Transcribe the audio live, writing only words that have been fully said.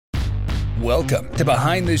Welcome to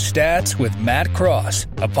Behind the Stats with Matt Cross,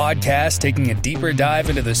 a podcast taking a deeper dive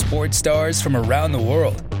into the sports stars from around the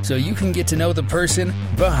world so you can get to know the person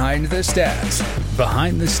behind the stats.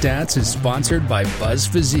 Behind the Stats is sponsored by Buzz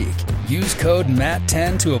Physique. Use code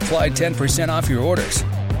MATT10 to apply 10% off your orders.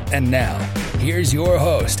 And now, here's your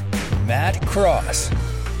host, Matt Cross.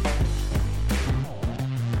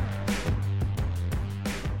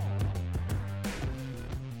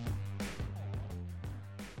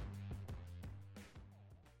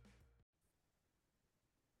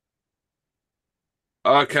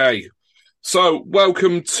 Okay, so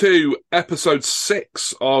welcome to episode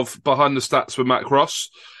 6 of Behind the Stats with Matt Cross.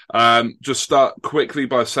 Just start quickly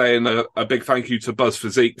by saying a big thank you to Buzz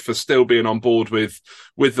Physique for still being on board with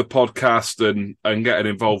the podcast and getting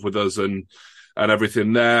involved with us and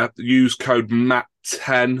everything there. Use code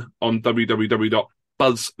MATT10 on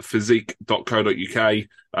www.buzzphysique.co.uk.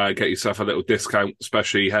 Get yourself a little discount,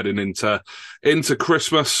 especially heading into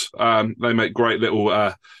Christmas. They make great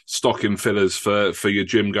little stocking fillers for your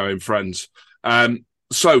gym going friends.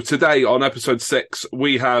 So today on episode 6,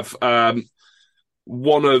 we have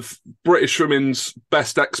one of British swimming's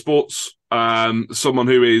best exports, someone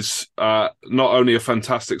who is not only a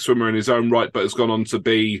fantastic swimmer in his own right, but has gone on to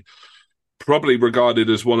be probably regarded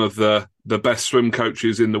as one of the best swim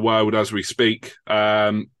coaches in the world as we speak,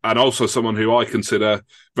 and also someone who I consider,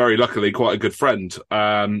 very luckily, quite a good friend,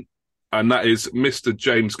 and that is Mr.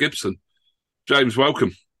 James Gibson. James,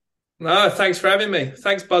 welcome. No, thanks for having me.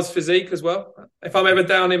 Thanks, Buzz Physique, as well. If I'm ever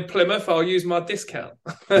down in Plymouth, I'll use my discount.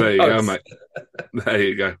 There you go, mate. There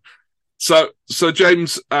you go. So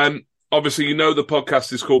James, obviously, you know the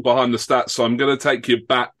podcast is called Behind the Stats, so I'm going to take you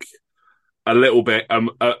back a little bit, and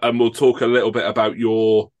we'll talk a little bit about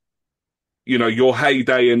your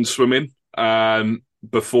heyday in swimming,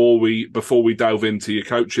 before we delve into your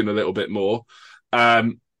coaching a little bit more.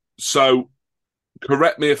 So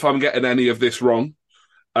correct me if I'm getting any of this wrong,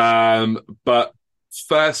 but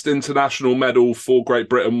first international medal for Great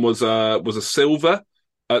Britain was a silver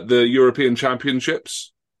at the European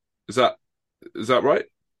Championships. Is that right?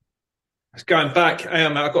 It's going back,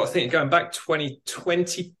 I've got to think, going back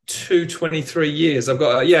 22, 23 years. I've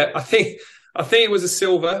got, I think it was a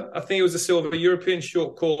silver. I think it was a silver European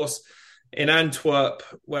short course in Antwerp,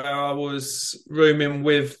 where I was rooming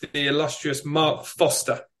with the illustrious Mark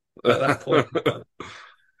Foster at that point.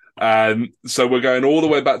 So we're going all the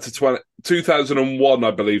way back to 2001,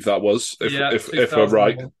 I believe that was, if we're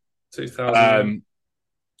right. 2001.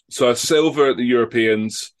 So a silver at the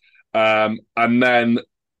Europeans, and then,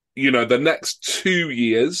 the next 2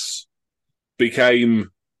 years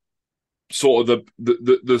became sort of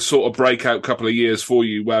the sort of breakout couple of years for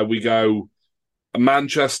you, where we go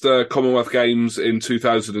Manchester Commonwealth Games in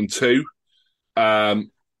 2002, a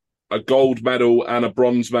gold medal and a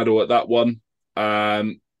bronze medal at that one.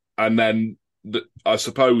 And then I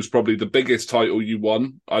suppose probably the biggest title you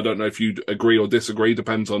won, I don't know if you'd agree or disagree,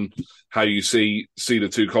 depends on how you see the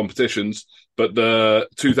two competitions, but the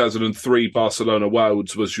 2003 Barcelona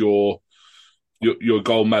Worlds was your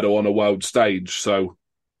gold medal on a world stage. So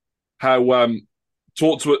how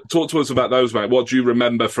talk to us about those, mate. What do you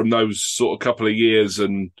remember from those sort of couple of years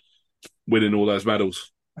and winning all those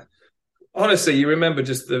medals? Honestly, you remember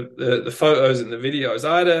just the photos and the videos.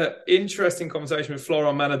 I had an interesting conversation with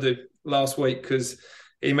Florent Manadou last week, because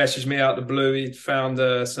he messaged me out of the blue. He'd found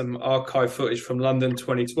some archive footage from London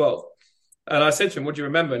 2012. And I said to him, what do you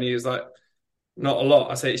remember? And he was like, not a lot.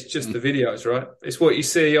 I say, it's just the videos, right? It's what you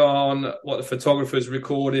see on what the photographers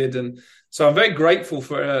recorded. And so I'm very grateful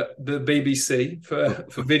for the BBC for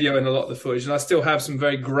videoing a lot of the footage. And I still have some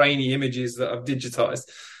very grainy images that I've digitized.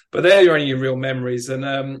 But they're only your real memories.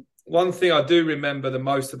 And one thing I do remember the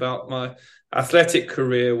most about my athletic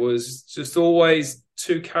career was just always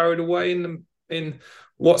too carried away in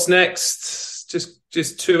what's next,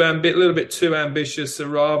 just a little bit too ambitious,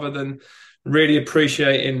 rather than really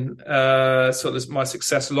appreciating sort of my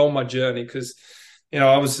success along my journey. Because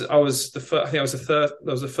I was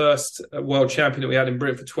the first world champion that we had in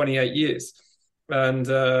Britain for 28 years, and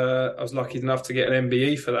I was lucky enough to get an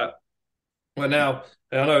MBE for that. Well, now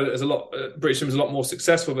I know there's British swim is a lot more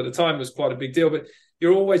successful, but at the time it was quite a big deal. But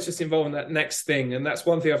you're always just involved in that next thing, and that's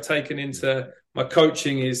one thing I've taken into my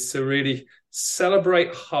coaching, is to really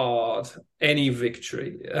celebrate hard any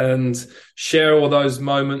victory and share all those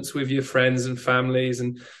moments with your friends and families,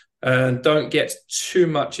 and don't get too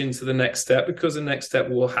much into the next step, because the next step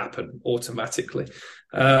will happen automatically.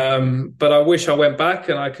 But I wish I went back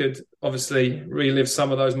and I could obviously relive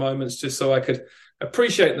some of those moments, just so I could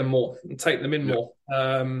appreciate them more and take them in more.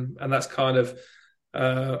 And that's kind of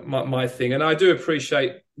my thing. And I do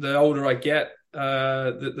appreciate, the older I get,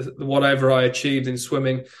 whatever I achieved in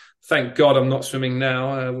swimming. Thank God I'm not swimming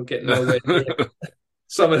now. We're getting nowhere near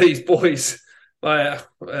some of these boys. They're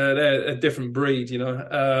a different breed,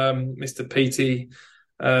 Mr. PT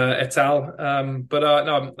et al. I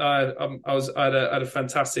had a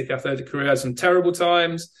fantastic athletic career. I had some terrible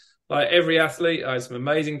times, like every athlete. I had some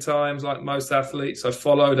amazing times, like most athletes. I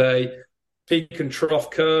followed a peak and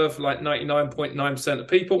trough curve, like 99.9% of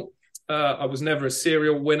people. I was never a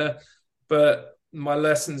serial winner, but my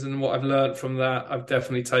lessons and what I've learned from that, I've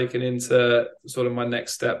definitely taken into sort of my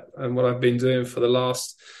next step and what I've been doing for the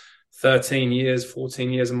last 13 years,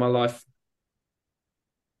 14 years of my life.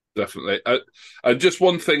 Definitely. Just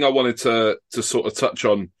one thing I wanted to sort of touch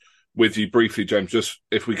on with you briefly, James, just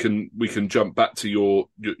if we can jump back to your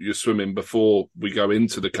swimming before we go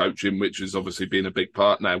into the coaching, which is obviously being a big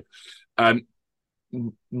part now. And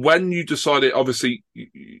when you decided, obviously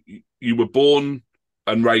you were born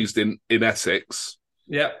and raised in Essex.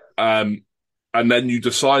 Yeah. And then you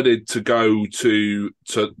decided to go to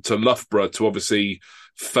Loughborough to obviously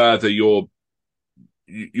further your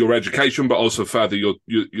education, but also further your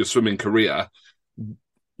swimming career.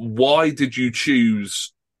 Why did you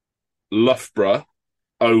choose Loughborough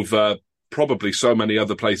over probably so many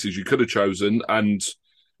other places you could have chosen? And,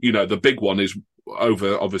 the big one is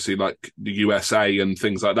over obviously like the USA and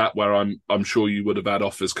things like that, where I'm sure you would have had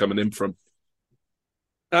offers coming in from.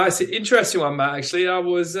 It's an interesting one, Matt. Actually, I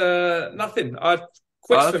was nothing. I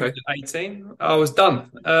quit swimming at 18. I was done.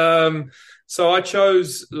 So I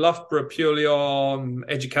chose Loughborough purely on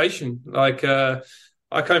education. I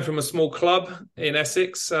came from a small club in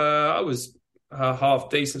Essex. I was a half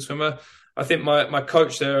decent swimmer. I think my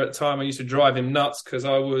coach there at the time, I used to drive him nuts because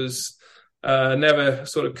I was never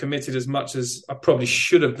sort of committed as much as I probably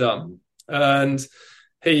should have done. And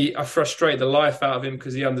I frustrated the life out of him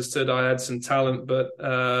because he understood I had some talent, but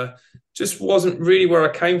just wasn't really where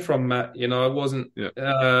I came from, Matt. I wasn't,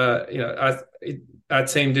 our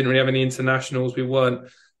team didn't really have any internationals. We weren't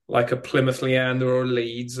like a Plymouth Leander or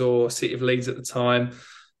Leeds or City of Leeds at the time.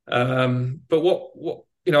 But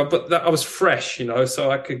I was fresh,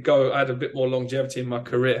 so I could go. I had a bit more longevity in my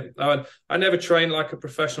career. I never trained like a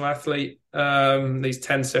professional athlete. These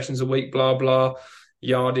 10 sessions a week, blah, blah,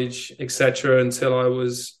 yardage, etc., until I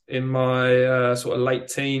was in my sort of late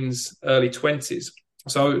teens, early 20s.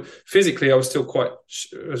 So physically, I was still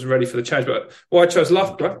was ready for the change. But I chose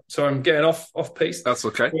Loughborough, so I'm getting off piece. That's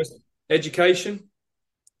okay. Education,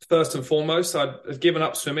 first and foremost. I'd given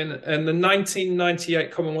up swimming. In the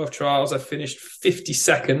 1998 Commonwealth Trials, I finished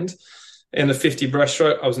 52nd in the 50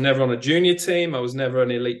 breaststroke. I was never on a junior team. I was never an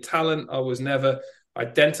elite talent. I was never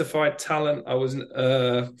identified talent. I was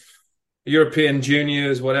European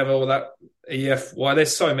juniors, whatever, all that EFY.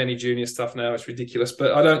 There's so many junior stuff now. It's ridiculous.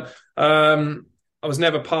 But I was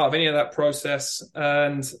never part of any of that process.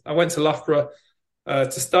 And I went to Loughborough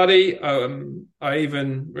to study. I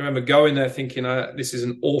even remember going there thinking, this is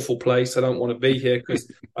an awful place. I don't want to be here, because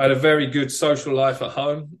I had a very good social life at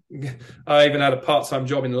home. I even had a part-time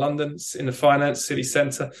job in London in the finance city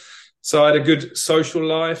centre. So I had a good social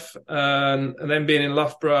life. And then being in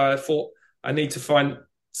Loughborough, I thought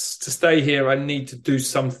to stay here, I need to do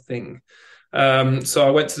something. So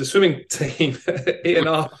I went to the swimming team, Ian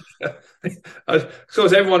Armiger. Of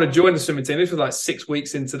course, everyone had joined the swimming team. This was like 6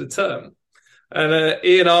 weeks into the term. And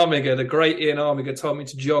Ian Armiger, the great Ian Armiger, told me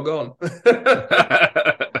to jog on.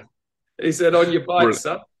 He said, on your bike,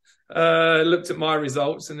 son. Looked at my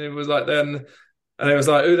results, and it was like then... And it was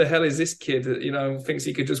like, who the hell is this kid that, thinks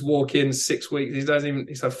he could just walk in 6 weeks? He's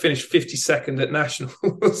finished 52nd at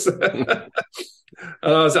nationals. And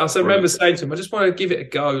I remember saying to him, I just want to give it a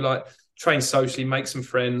go, like train socially, make some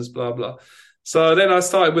friends, blah, blah. So then I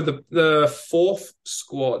started with the fourth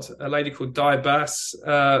squad, a lady called Di Bass,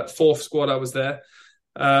 fourth squad. I was there.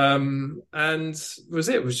 And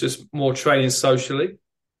it was just more training socially.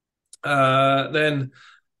 Then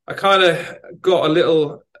I kind of got a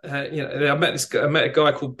little... I met a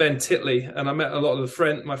guy called Ben Titley, and I met a lot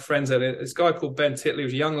of my friends there. This guy called Ben Titley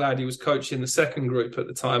was a young lad. He was coaching the second group at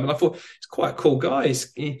the time, and I thought he's quite a cool guy.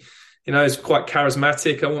 He's quite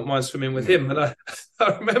charismatic. I wouldn't mind swimming with him. And I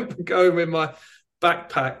remember going with my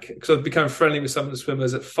backpack, because I'd become friendly with some of the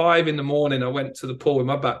swimmers. At 5 a.m, I went to the pool with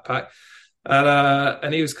my backpack,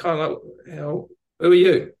 and he was kind of like, who are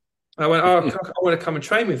you? I went, I want to come and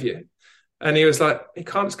train with you. And he was like, you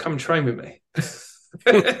can't just come and train with me.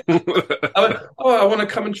 I went, I want to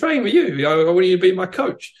come and train with you. I want you to be my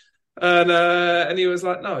coach. And he was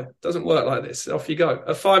like, no, it doesn't work like this. Off you go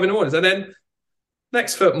at 5 a.m. And then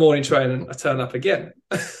next morning training, I turn up again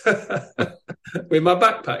with my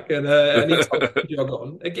backpack, and he told me to jog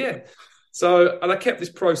on again. And I kept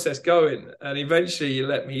this process going, and eventually he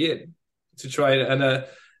let me in to train. And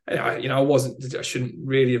I shouldn't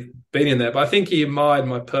really have been in there, but I think he admired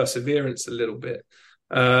my perseverance a little bit.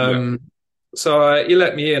 So he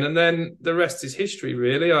let me in, and then the rest is history,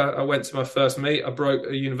 really. I went to my first meet. I broke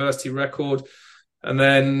a university record, and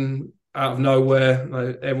then out of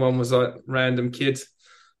nowhere, everyone was like random kids,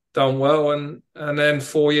 done well, and then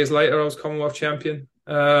 4 years later, I was Commonwealth champion.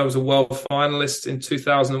 I was a world finalist in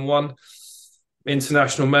 2001,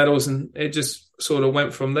 international medals, and it just sort of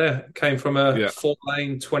went from there. It came from a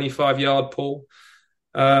 4-lane, 25-yard pool,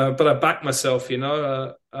 but I backed myself.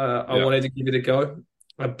 I wanted to give it a go.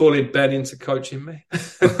 I bullied Ben into coaching me.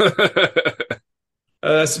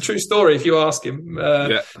 It's a true story if you ask him.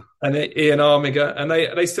 And Ian Armiger, and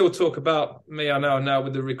they still talk about me. I know now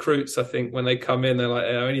with the recruits. I think when they come in, they're like,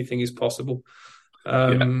 anything is possible.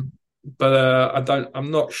 But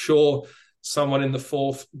I'm not sure someone in the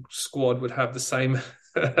fourth squad would have the same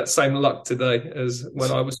luck today as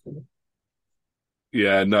when I was.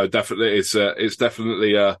 Yeah, no, definitely. It's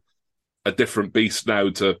definitely a different beast now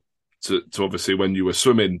to obviously when you were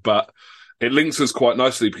swimming, but it links us quite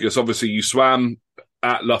nicely because obviously you swam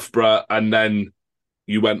at Loughborough and then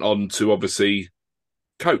you went on to obviously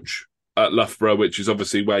coach at Loughborough, which is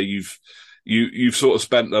obviously where you've sort of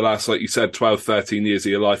spent the last, like you said, 12, 13 years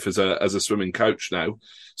of your life as a swimming coach now.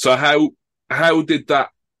 So how did that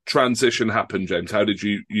transition happen, James? How did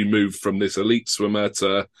you move from this elite swimmer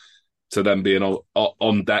to then being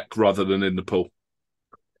on deck rather than in the pool?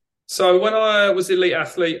 So when I was an elite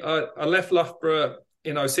athlete, I left Loughborough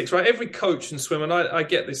in 2006, right? Every coach and swimmer, and I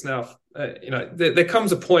get this now, there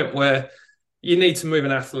comes a point where you need to move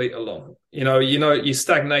an athlete along. You're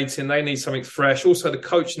stagnating, they need something fresh. Also, the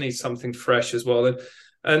coach needs something fresh as well.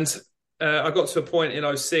 And I got to a point in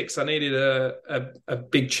 2006, I needed a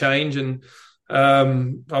big change, and I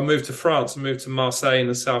moved to France. I moved to Marseille in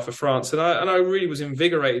the south of France, and I really was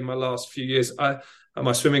invigorated my last few years. At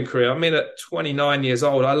my swimming career. I mean, at 29 years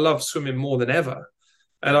old, I love swimming more than ever.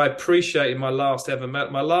 And I appreciated my last ever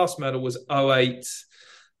medal. My last medal was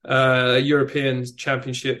 2008 European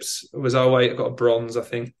Championships. It was 2008. I got a bronze, I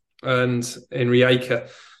think, and in Rijeka.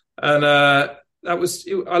 And I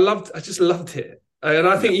just loved it. And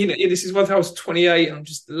I think, this is one thing. I was 28 and I'm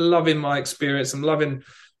just loving my experience. I'm loving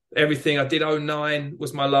everything. I did 2009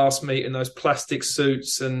 was my last meet in those plastic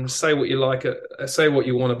suits, and say what you like, say what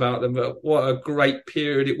you want about them, but what a great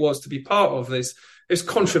period it was to be part of this. It's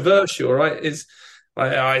controversial, right? It's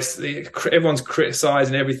like everyone's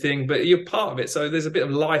criticizing everything, but you're part of it. So there's a bit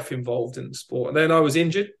of life involved in the sport. And then I was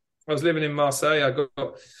injured. I was living in Marseille.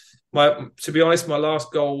 To be honest, my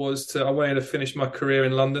last goal was I wanted to finish my career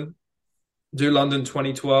in London, do London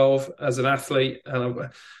 2012 as an athlete. And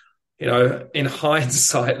in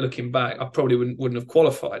hindsight, looking back, I probably wouldn't have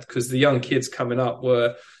qualified because the young kids coming up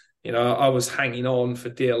were, I was hanging on for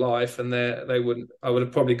dear life, and I would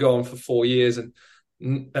have probably gone for 4 years and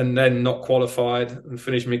then not qualified and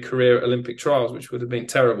finished my career at Olympic trials, which would have been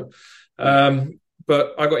terrible.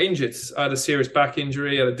 But I got injured. I had a serious back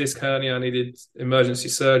injury, I had a disc hernia. I needed emergency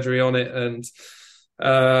surgery on it, and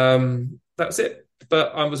that was it.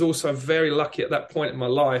 But I was also very lucky at that point in my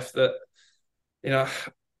life that,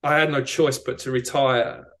 I had no choice but to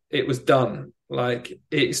retire. It was done. Like,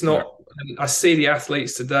 it's not. I see the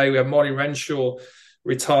athletes today. We have Molly Renshaw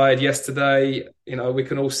retired yesterday. We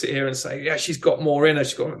can all sit here and say, yeah, she's got more in her.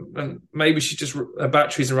 And maybe her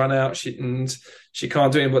batteries run out. And she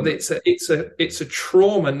can't do it. But it's a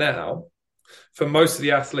trauma now for most of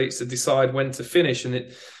the athletes to decide when to finish,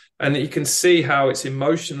 and you can see how it's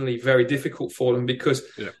emotionally very difficult for them because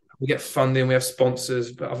we get funding, we have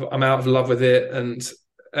sponsors, but I'm out of love with it, and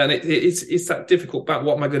it's that difficult. But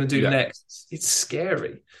what am I going to do next? It's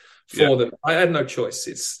scary for them. I had no choice.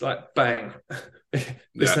 It's like bang.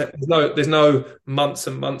 There's no months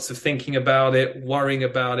and months of thinking about it, worrying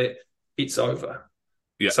about it. It's over.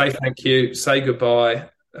 Say thank you, say goodbye,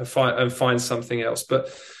 and find something else.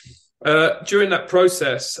 But during that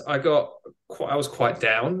process, I was quite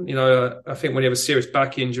down. I think when you have a serious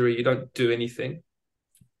back injury, you don't do anything,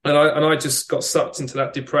 and I just got sucked into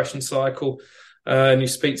that depression cycle. And you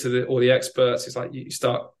speak to all the experts. It's like you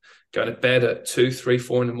start going to bed at 2, 3,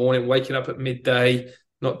 4 in the morning, waking up at midday,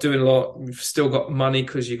 not doing a lot. You've still got money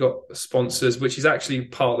because you got sponsors, which is actually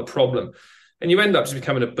part of the problem. And you end up just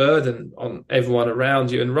becoming a burden on everyone around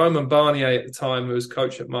you. And Roman Barnier at the time, who was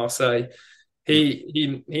coach at Marseille,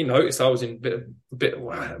 he noticed I was in a bit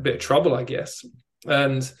of trouble, I guess.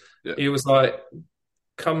 And he was like,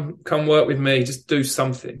 come work with me, just do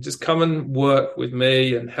something. Just come and work with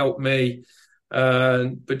me and help me.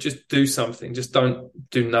 but just do something. Just don't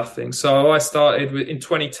do nothing. So I started in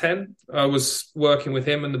 2010. I was working with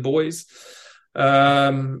him and the boys.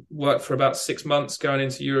 Worked for about 6 months going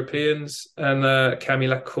into Europeans, and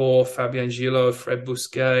Camille Lacour, Fabien Gillot, Fred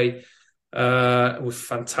Bousquet was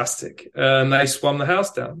fantastic, and they swung the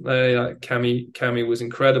house down. Camille was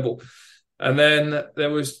incredible. And then there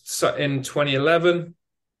was in 2011.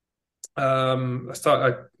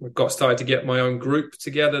 I got started to get my own group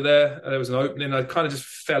together there. There was an opening. I kind of just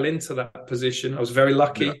fell into that position. I was very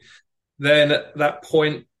lucky. Yeah. Then at that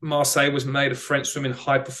point, Marseille was made a French swimming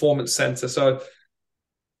high performance center. So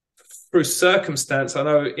through circumstance, I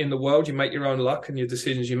know in the world you make your own luck and your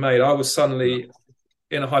decisions you made. I was suddenly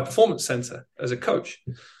in a high performance center as a coach.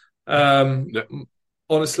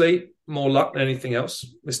 Honestly, more luck than anything else.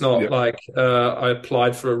 It's not like I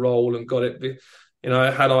applied for a role and got it. You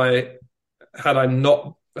know, had I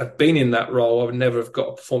not been in that role, I would never have got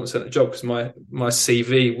a performance center job, because my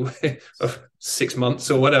CV of 6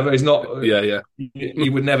 months or whatever is not.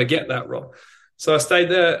 You would never get that role. So I stayed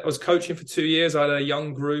there. I was coaching for 2 years. I had a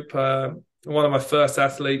young group. One of my first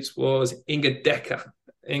athletes was Inge Dekker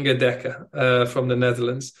from the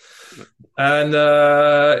Netherlands, and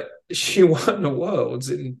she won the Worlds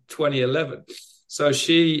in 2011. So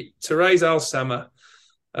Therese Alsamer,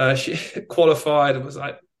 she qualified and was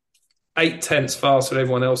like 0.8 faster than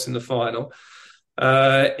everyone else in the final.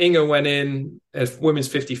 Inga went in as women's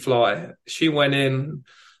 50 fly. She went in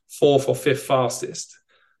 4th or 5th fastest.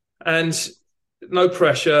 And no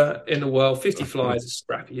pressure in the world. 50 fly is a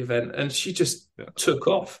scrappy event. And she just took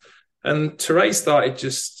off. And Therese started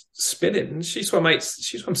just spinning. And she swam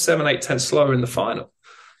 7, 8 tenths slower in the final.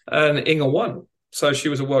 And Inga won. So she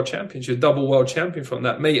was a world champion. She was a double world champion from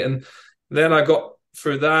that meet. And then I got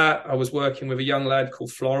through that. I was working with a young lad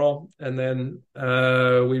called Florent. And then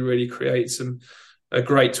we really created a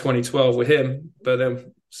great 2012 with him. But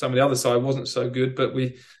then some of the other side wasn't so good. But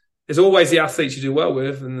there's always the athletes you do well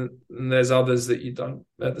with, and there's others that you don't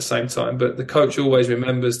at the same time. But the coach always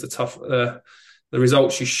remembers the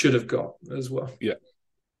results you should have got as well. Yeah,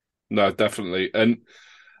 no, definitely. And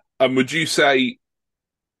would you say,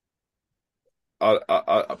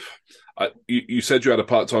 you said you had a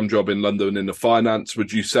part-time job in London in the finance.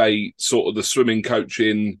 Would you say sort of the swimming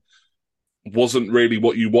coaching wasn't really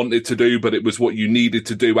what you wanted to do, but it was what you needed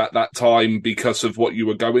to do at that time because of what you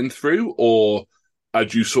were going through? Or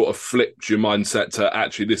had you sort of flipped your mindset to,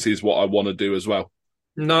 actually, this is what I want to do as well?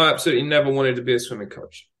 No, absolutely never wanted to be a swimming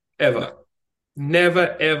coach. Ever. No.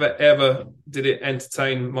 Never, ever, ever did it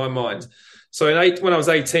entertain my mind. So when I was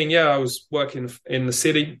 18, I was working in the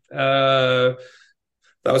city. That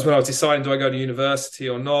was when I was deciding, do I go to university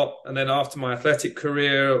or not? And then after my athletic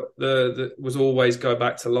career, the was always go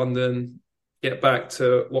back to London, get back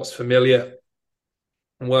to what's familiar,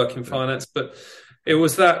 and work in finance. But it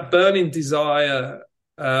was that burning desire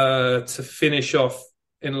to finish off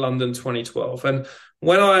in London 2012. And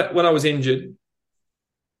when I was injured,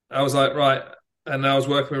 I was like, right. And I was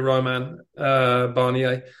working with Romain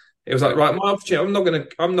Barnier. It was like, right, my opportunity.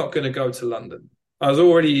 I'm not gonna go to London. I was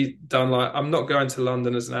already done. Like, I'm not going to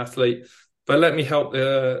London as an athlete, but let me help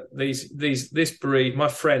this breed. My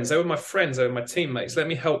friends, they were my friends, they were my teammates. Let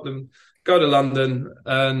me help them go to London,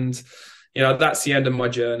 and that's the end of my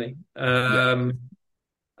journey. And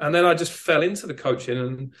then I just fell into the coaching,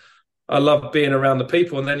 and I loved being around the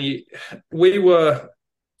people. And then I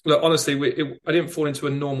didn't fall into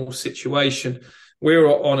a normal situation. We were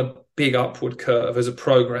on a big upward curve as a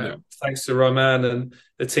program, thanks to Romain and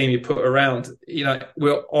the team you put around.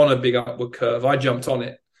 We're on a big upward curve. I jumped on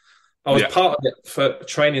it. I was part of it for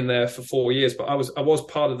training there for 4 years, but I was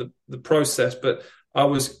part of the process, but I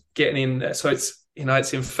was getting in there. So it's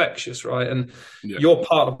infectious, right? And you're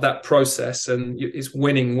part of that process, and it's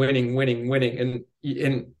winning. And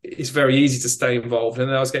it's very easy to stay involved. And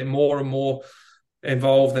then I was getting more and more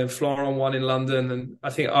involved. Then Florent won in London. And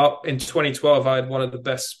I think in 2012, I had one of the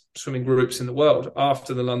best swimming groups in the world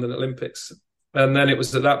after the London Olympics. And then it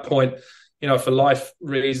was at that point, for life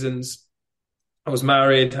reasons, I was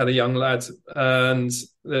married, had a young lad, and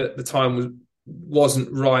the time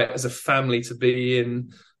wasn't right as a family to be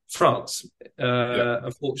in France.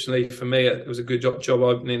 Unfortunately for me, it was a good job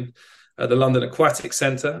opening at the London Aquatic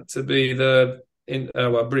Centre to be the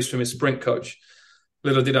British Swimming Sprint coach.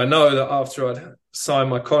 Little did I know that after I'd signed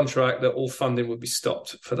my contract, that all funding would be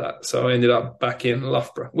stopped for that. So I ended up back in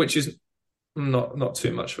Loughborough, which is not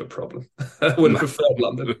too much of a problem. I would have preferred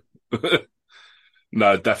London.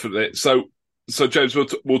 No, definitely. So James,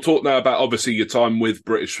 we'll talk now about obviously your time with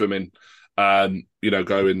British Swimming,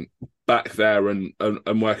 going back there and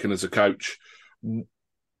working as a coach.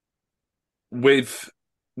 With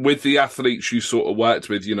with the athletes you sort of worked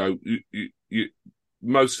with,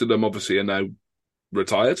 most of them obviously are now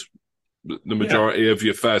retired. The majority of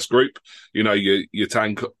your first group, your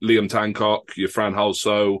Liam Tancock, your Fran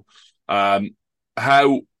Halso.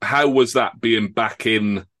 How was that being back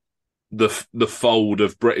in the fold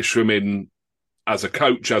of British swimming as a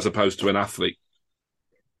coach as opposed to an athlete?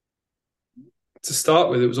 To start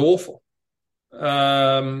with, it was awful.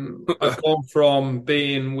 I've gone from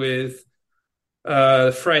being with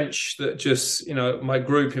the French, that just, my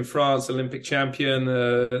group in France, Olympic champion,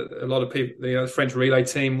 a lot of people, the French relay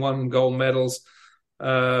team won gold medals.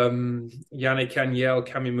 Yannick Agnel,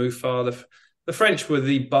 Camille Mouffard, the French were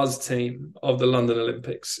the buzz team of the London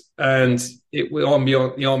Olympics, and the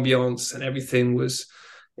ambiance and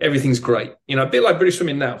everything's great. A bit like British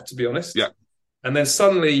swimming now, to be honest. Yeah. And then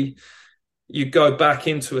suddenly you go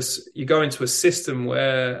into a system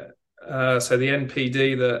where, so the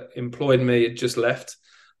NPD that employed me had just left.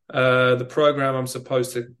 The program I'm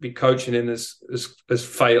supposed to be coaching in has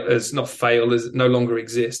no longer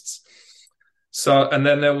exists. So, and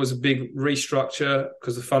then there was a big restructure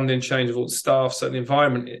because the funding change of all the staff. So the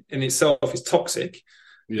environment in itself is toxic,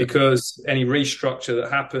 because any restructure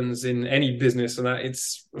that happens in any business, and that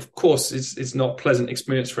it's not a pleasant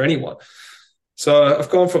experience for anyone. So I've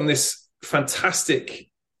gone from this fantastic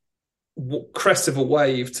crest of a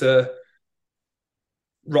wave to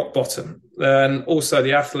rock bottom. And also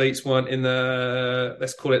the athletes weren't in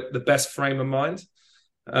let's call it the best frame of mind.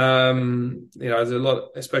 There's a lot,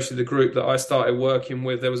 especially the group that I started working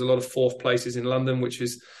with, there was a lot of fourth places in London, which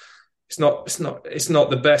is, it's not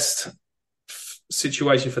the best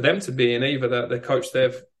situation for them to be in either. That the coach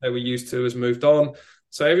they were used to has moved on.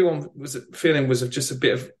 So everyone was just a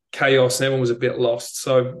bit of chaos, and everyone was a bit lost.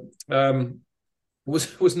 So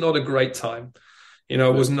was not a great time. It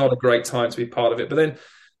was not a great time to be part of it. But then,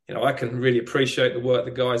 I can really appreciate the work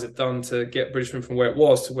the guys have done to get British Swimming from where it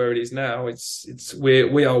was to where it is now.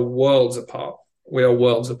 We are worlds apart. We are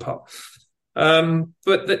worlds apart. But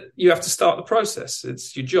that you have to start the process.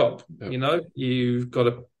 It's your job. Yeah. You've got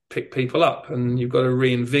to pick people up, and you've got to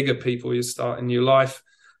reinvigorate people. You start a new life.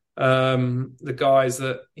 The guys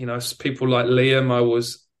that, people like Liam, I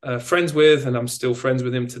was friends with, and I'm still friends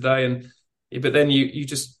with him today. But then you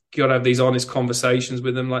just got to have these honest conversations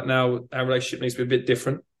with them. Like now, our relationship needs to be a bit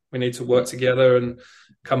different. We need to work together and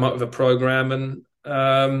come up with a program. And,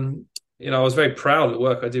 I was very proud of the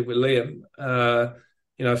work I did with Liam.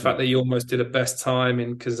 The fact that he almost did a best time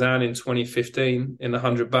in Kazan in 2015 in the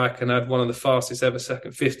 100 back and had one of the fastest ever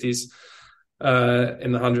second 50s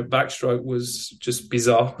in the 100 backstroke was just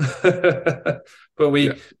bizarre. But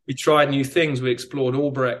we tried new things. We explored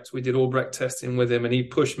Albrecht. We did Albrecht testing with him, and he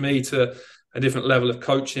pushed me to a different level of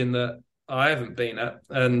coaching that I haven't been at.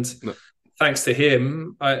 And thanks to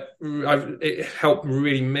him, it helped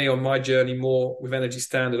really me on my journey more with Energy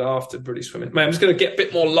Standard after British Swimming. Man, I'm just going to get a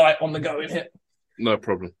bit more light on the go in here. No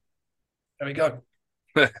problem. There we go.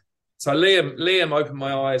 So Liam opened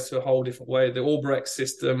my eyes to a whole different way. The Albrecht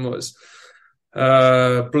system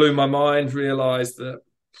blew my mind. Realised that,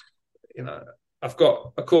 of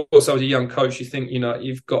course, I was a young coach. You think,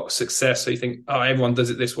 you've got success. So you think, everyone does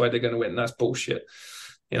it this way, they're going to win. That's bullshit.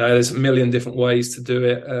 There's a million different ways to do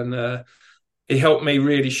it. And he helped me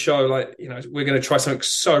really show, we're going to try something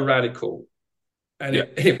so radical. And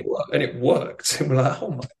it worked. And we're like,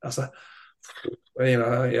 oh my, I was like, I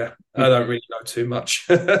don't really know too much.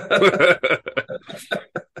 But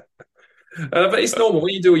it's normal.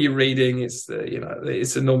 When you do all your reading, it's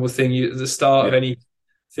a normal thing. At the start of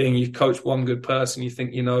anything, you coach one good person, you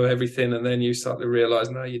think you know everything, and then you start to realize,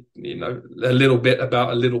 no, you know a little bit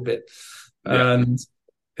about a little bit. Yeah.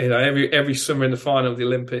 And every swimmer in the final of the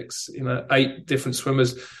Olympics, 8 different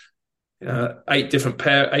swimmers, 8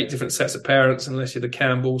 different sets of parents, unless you're the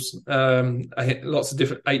Campbells. Lots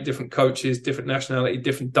of 8 different coaches, different nationality,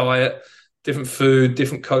 different diet, different food,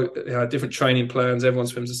 different different training plans. Everyone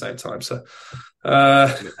swims the same time, so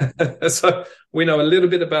so we know a little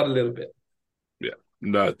bit about a little bit. Yeah,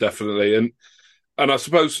 no, definitely, and I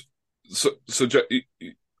suppose so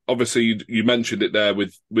obviously you mentioned it there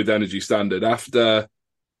with Energy Standard after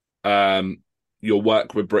your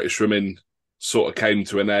work with British Swimming sort of came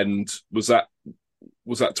to an end. Was that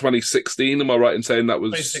 2016? Am I right in saying that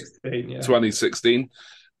was 2016? Yeah. 2016.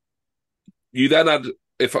 You then had,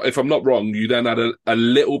 if I'm not wrong, you then had a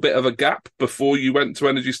little bit of a gap before you went to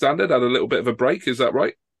Energy Standard. Had a little bit of a break. Is that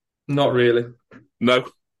right? Not really. No,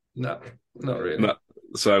 not really. No.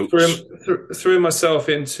 So threw myself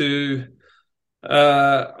into.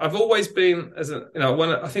 I've always been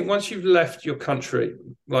I think once you've left your country,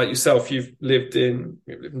 like yourself, you've lived in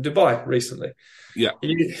Dubai recently. Yeah,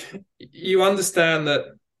 you understand that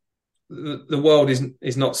the world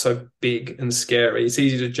is not so big and scary. It's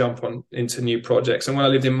easy to jump on into new projects. And when I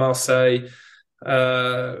lived in Marseille,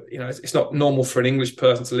 it's not normal for an English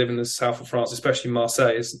person to live in the south of France, especially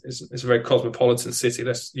Marseille. It's a very cosmopolitan city.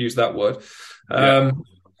 Let's use that word.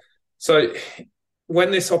 So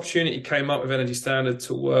when this opportunity came up with Energy Standard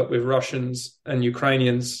to work with Russians and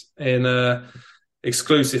Ukrainians in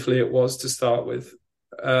exclusively, it was to start with,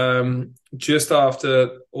 just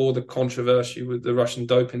after all the controversy with the Russian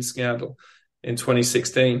doping scandal in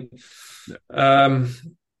 2016,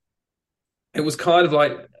 it was kind of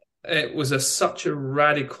like, it was such a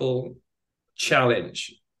radical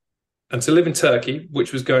challenge. And to live in Turkey,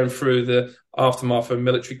 which was going through the aftermath of a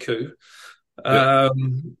military coup,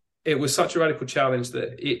 it was such a radical challenge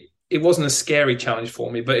that it wasn't a scary challenge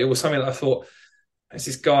for me, but it was something that I thought, as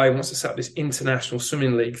this guy wants to set up this international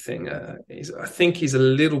swimming league thing, I think he's a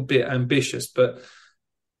little bit ambitious, but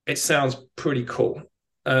it sounds pretty cool.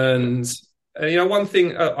 And one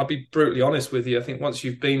thing, I'll be brutally honest with you, I think once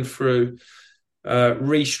you've been through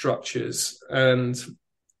restructures and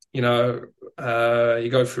you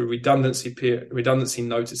go through redundancy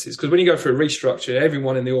notices, because when you go through a restructure,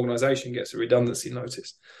 everyone in the organization gets a redundancy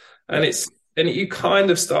notice, and you kind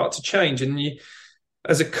of start to change. And you,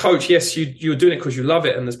 as a coach, yes, you're doing it because you love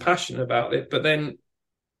it and there's passion about it, but then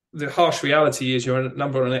the harsh reality is you're a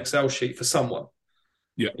number on an Excel sheet for someone.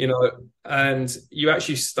 And you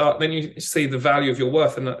actually then you see the value of your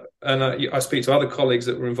worth. And I speak to other colleagues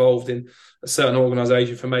that were involved in a certain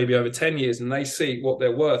organization for maybe over 10 years, and they see what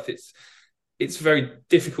they're worth. It's very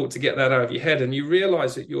difficult to get that out of your head, and you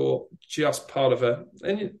realize that you're just part of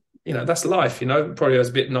that's life, probably I was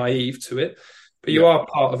a bit naive to it, but you are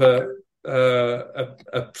part of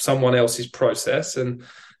someone else's process, and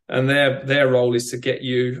their role is to get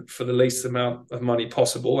you for the least amount of money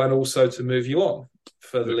possible, and also to move you on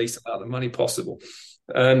for the least amount of money possible.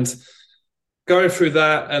 And going through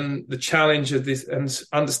that and the challenge of this and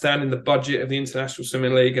understanding the budget of the International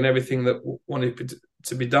Swimming League and everything that wanted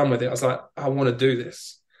to be done with it, I was like, I want to do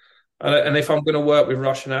this. And if I'm going to work with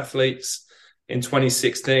Russian athletes in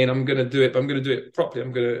 2016, I'm going to do it, but I'm going to do it properly.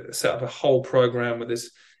 I'm going to set up a whole program with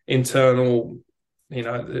this internal,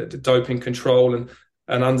 the doping control and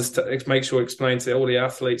understand, make sure explain to all the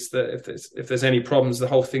athletes that if there's any problems, the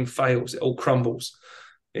whole thing fails, it all crumbles.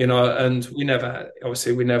 And we never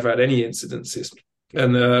had any incidences,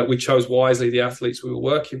 and we chose wisely the athletes we were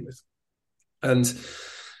working with, and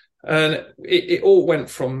it all went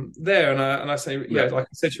from there. And I say, like I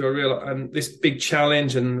said to you, and this big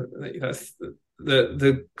challenge, and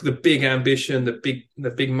the big ambition,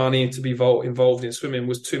 the big money to be involved in swimming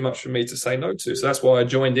was too much for me to say no to. So that's why I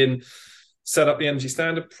joined in, set up the Energy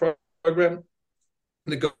Standard program.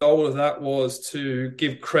 The goal of that was to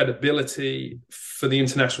give credibility for the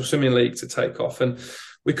International Swimming League to take off. And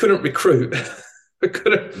we couldn't recruit.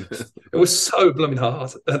 It was so blooming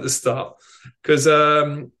hard at the start. Because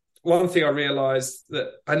one thing I realized that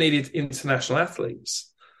I needed international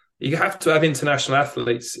athletes. You have to have international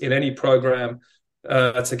athletes in any program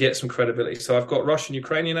to get some credibility. So I've got Russian,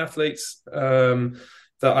 Ukrainian athletes that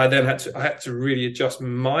I then had to really adjust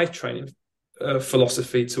my training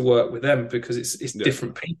philosophy to work with them, because it's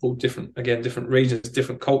different people, different regions,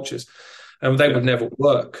 different cultures, and they would never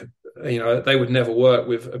work. They would never work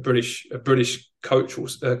with a British cultural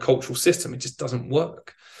system. It just doesn't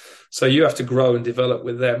work. So you have to grow and develop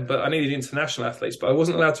with them. But I needed international athletes, but I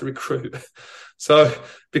wasn't allowed to recruit. So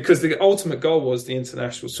because the ultimate goal was the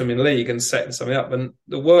International Swimming League and setting something up, and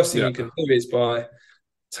the worst thing you can do is by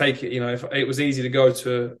take it. If it was easy to go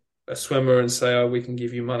to a swimmer and say, oh, we can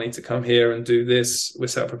give you money to come here and do this, we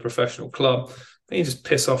set up a professional club, then you just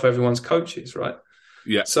piss off everyone's coaches, right?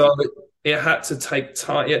 Yeah. So it had to take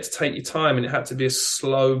time. You had to take your time, and it had to be a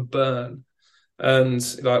slow burn. And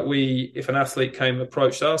if an athlete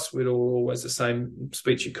approached us, we'd always the same: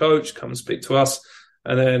 speak to your coach, come and speak to us.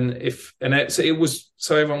 And then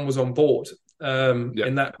so everyone was on board.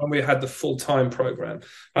 In that, when we had the full-time program.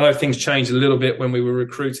 I know things changed a little bit when we were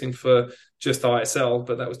recruiting for just ISL,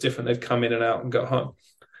 but that was different. They'd come in and out and go home.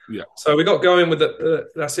 Yeah. So we got going with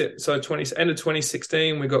that's it. So end of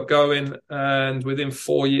 2016, we got going, and within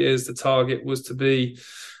 4 years, the target was to be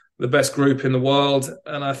the best group in the world.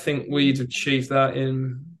 And I think we'd achieved that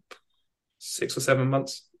in 6 or 7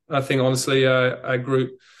 months. I think, honestly, our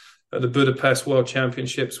group at the Budapest World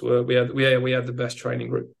Championships, we had the best training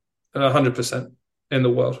group. 100% in the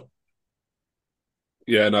world.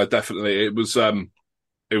 Yeah, no, definitely. It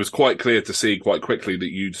was quite clear to see quite quickly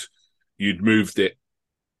that you'd moved it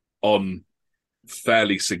on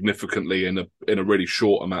fairly significantly in a really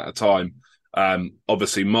short amount of time.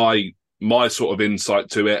 Obviously, my my sort of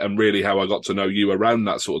insight to it, and really how I got to know you around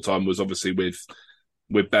that sort of time, was obviously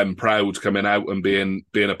with Ben Proud coming out and being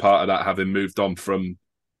a part of that, having moved on from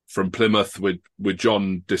Plymouth, with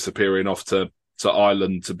John disappearing off to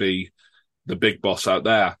Ireland to be the big boss out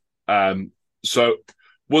there. So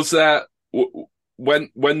was there,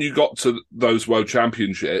 when you got to those World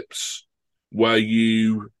Championships, were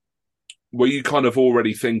you kind of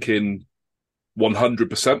already thinking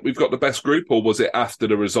 100% we've got the best group, or was it after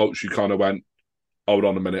the results you kind of went, hold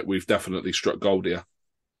on a minute, we've definitely struck gold here?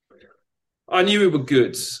 I knew we were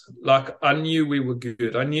good. I knew we were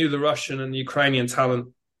good. I knew the Russian and Ukrainian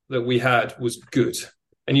talent that we had was good.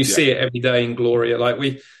 And you see it every day in Gloria. Like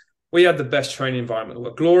we had the best training environment in the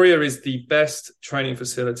world. Gloria is the best training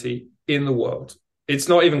facility in the world. It's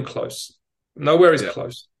not even close. Nowhere is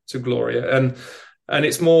close to Gloria. And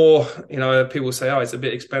it's more, people say, oh, it's a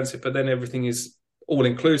bit expensive, but then everything is all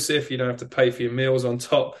inclusive. You don't have to pay for your meals on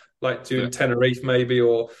top, like doing Tenerife maybe,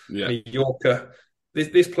 or Mallorca.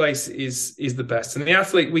 This place is the best. And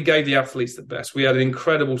we gave the athletes the best. We had an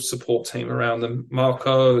incredible support team around them.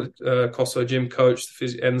 Marco, Kosso, gym coach,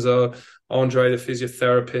 Enzo, Andre, the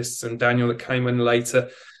physiotherapists, and Daniel that came in later.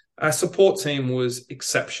 Our support team was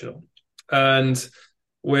exceptional. And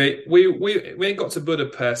we got to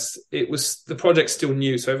Budapest. The project's still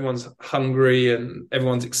new, so everyone's hungry and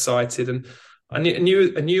everyone's excited. And I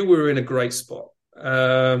knew we were in a great spot.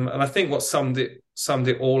 And I think what summed it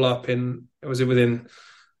all up within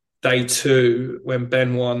day 2 when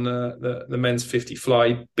Ben won the men's 50 fly.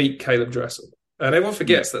 He beat Caleb Dressel, and everyone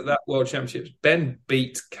forgets that World Championships, Ben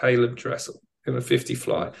beat Caleb Dressel in the 50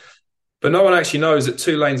 fly, but no one actually knows that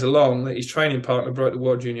 2 lanes along that his training partner broke the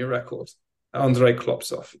world junior record, Andrei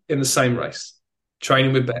Klopsov, in the same race,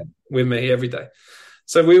 training with Ben, with me every day.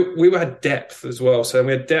 So we had depth as well. So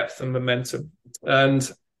we had depth and momentum, and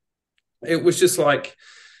it was just like,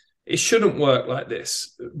 it shouldn't work like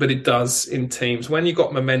this, but it does in teams. When you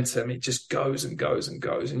got momentum, it just goes and goes and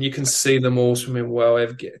goes. And you can see them all swimming well.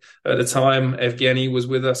 At the time, Evgeny was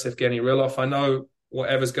with us, Evgeny Rilov. I know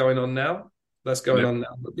whatever's going on now, that's going on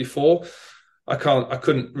now. But before, I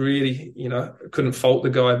couldn't really, couldn't fault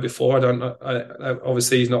the guy before. I don't know.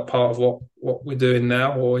 Obviously, he's not part of what we're doing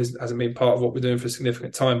now, or hasn't been part of what we're doing for a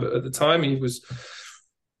significant time. But at the time, he was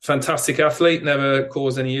fantastic athlete, never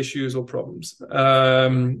caused any issues or problems.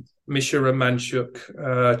 Misha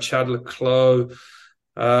Romanchuk, Chad Leclos,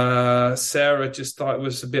 Sarah just thought it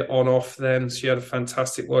was a bit on-off then. She had a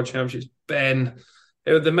fantastic World Championships. Ben,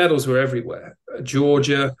 the medals were everywhere.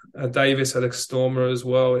 Georgia, Davis had a stormer as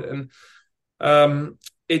well. And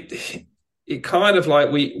it kind of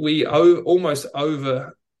like we almost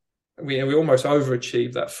overachieved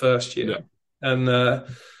that first year. Yeah.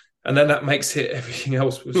 And then that makes it, everything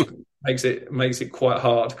else makes it quite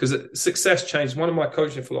hard, because success changes. One of my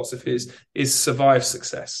coaching philosophies is survive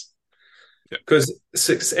success,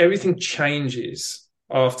 because everything changes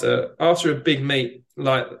after a big meet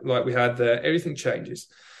like we had there. Everything changes.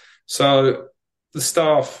 So the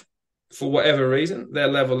staff, for whatever reason, their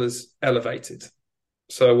level is elevated.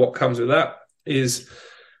 So what comes with that is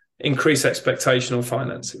increased expectation on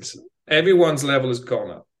finances. Everyone's level has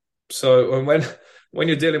gone up. So when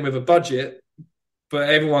you're dealing with a budget, but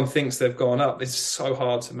everyone thinks they've gone up, it's so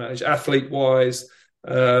hard to manage, athlete-wise,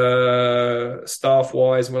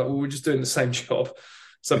 staff-wise. We're just doing the same job.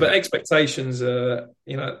 So, but expectations,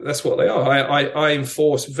 that's what they are. I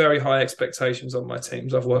enforce very high expectations on my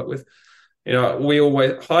teams I've worked with. We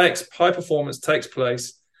always, high performance takes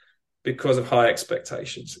place because of high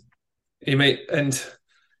expectations. And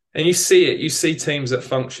you see it. You see teams that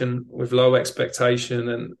function with low expectation,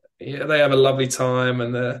 and they have a lovely time,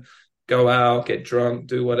 and they go out, get drunk,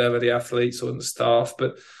 do whatever, the athletes or the staff.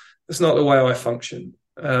 But that's not the way I function.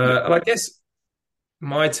 And I guess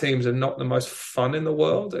my teams are not the most fun in the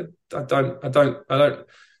world. I don't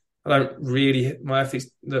really. My athletes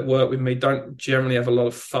that work with me don't generally have a lot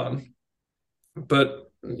of fun.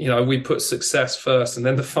 But we put success first, and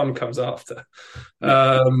then the fun comes after.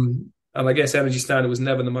 And I guess Energy Standard was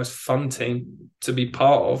never the most fun team to be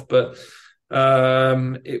part of, but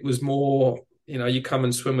it was more, you come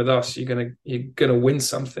and swim with us, you're gonna win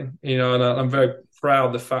something, and I'm very proud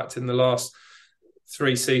of the fact in the last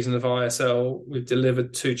 3 seasons of ISL we've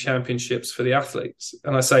delivered 2 championships for the athletes,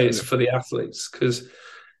 and I say it's for the athletes because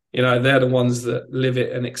they're the ones that live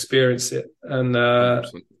it and experience it,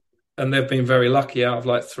 and they've been very lucky. Out of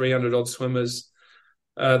like 300 odd swimmers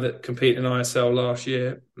that compete in ISL last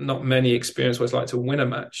year, not many experience what it's like to win a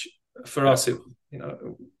match. For us,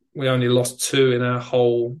 we only lost 2 in our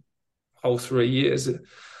whole 3 years.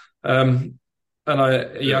 And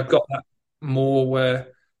I got that more where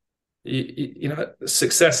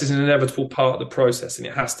success is an inevitable part of the process, and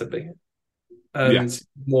it has to be, and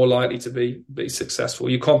more likely to be successful.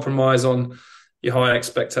 You compromise on your high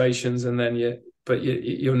expectations, and then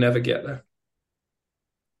you'll never get there.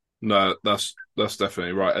 No, that's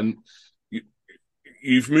definitely right. And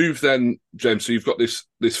you've moved then, James. So you've got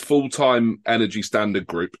this full-time Energy Standard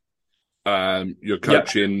group. You're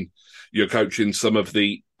coaching some of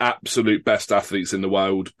the absolute best athletes in the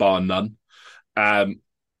world, bar none. And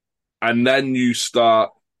then you start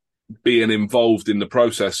being involved in the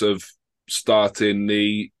process of starting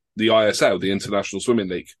the ISL, the International Swimming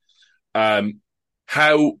League.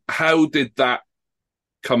 How did that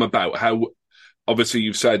come about? How, obviously,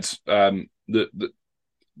 you've said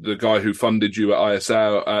the guy who funded you at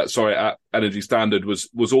at Energy Standard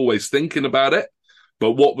was always thinking about it,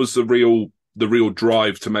 but what was the real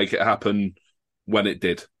drive to make it happen when it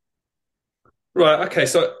did? Right. Okay.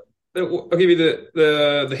 So I'll give you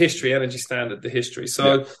the history, Energy Standard, the history.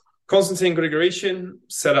 So Konstantin Grigorishin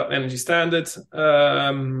set up Energy Standard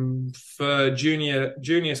for junior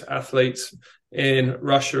athletes in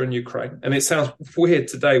Russia and Ukraine. And it sounds weird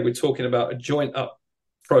today. We're talking about a joint up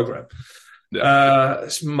program.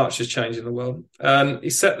 Much has changed in the world. And he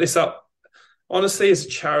set this up, honestly, as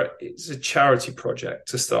it's a charity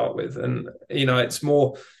project to start with. And, it's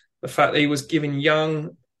more the fact that he was giving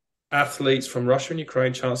young athletes from Russia and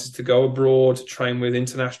Ukraine chances to go abroad, train with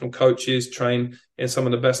international coaches, train in some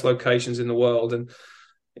of the best locations in the world. And,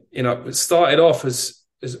 it started off as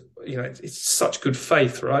it's such good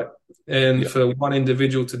faith, right? And for one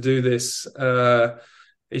individual to do this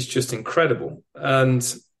is just incredible.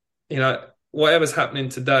 And, whatever's happening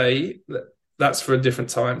today, that's for a different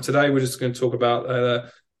time. Today, we're just going to talk about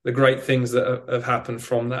the great things that have happened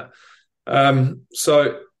from that.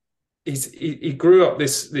 So he grew up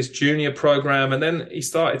this junior program, and then he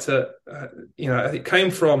started to, it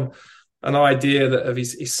came from an idea that of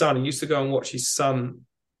his son. He used to go and watch his son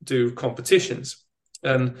do competitions,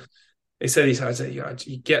 and he said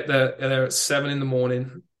you get there at 7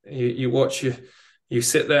 a.m. You watch you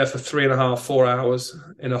sit there for 3.5, 4 hours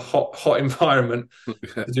in a hot environment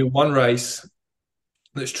to do one race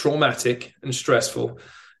that's traumatic and stressful.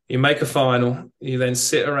 You make a final. You then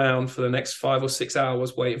sit around for the next 5 or 6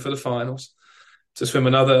 hours waiting for the finals to swim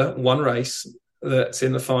another one race that's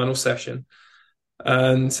in the final session.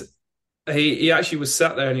 And he actually was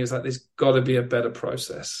sat there and he was like, there's got to be a better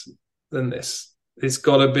process than this. There's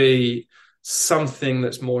got to be something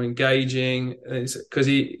that's more engaging. Because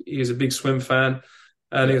he was a big swim fan.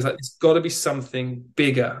 And he was like, there's got to be something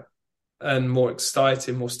bigger and more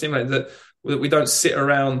exciting, more stimulating, that we don't sit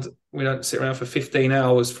around. We don't sit around for 15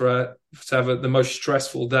 hours to have the most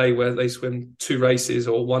stressful day where they swim 2 races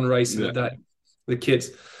or 1 race in a day with the kids.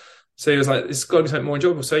 So he was like, it's got to be something more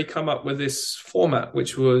enjoyable. So he come up with this format,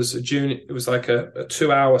 which was it was like a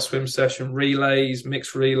 2-hour swim session, relays,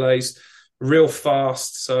 mixed relays, real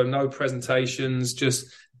fast. So no presentations,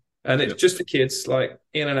 and it's just for kids, like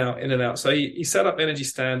in and out. So he set up Energy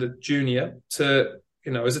Standard Junior to,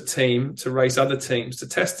 as a team, to race other teams, to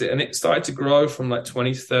test it. And it started to grow from like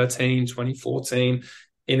 2013, 2014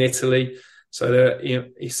 in Italy. So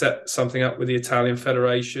he set something up with the Italian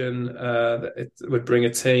Federation that it would bring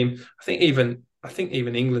a team. I think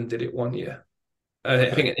even England did it one year.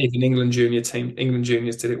 I think even England juniors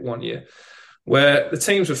did it one year, where the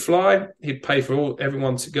teams would fly. He'd pay for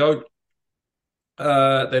everyone to go.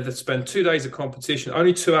 They'd spend 2 days of competition,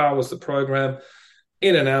 only 2 hours the program,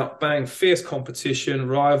 in and out, bang, fierce competition,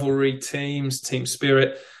 rivalry, teams, team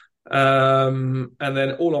spirit, and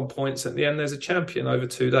then all on points. At the end, there's a champion over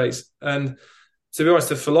 2 days. And to be honest,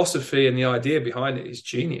 the philosophy and the idea behind it is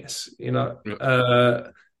genius. So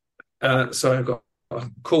I've got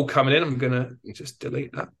a call coming in. I'm going to just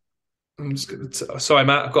delete that. I'm just going to. Sorry,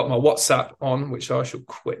 Matt. I've got my WhatsApp on, which I shall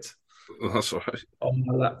quit. That's all right. On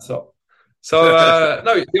my laptop. So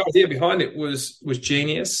no, the idea behind it was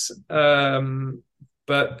genius, but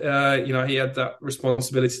he had that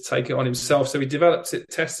responsibility to take it on himself. So he developed it,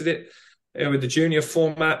 tested it with the junior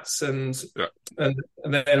formats, and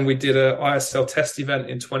then we did a ISL test event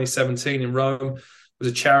in 2017 in Rome. It was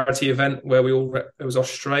a charity event where it was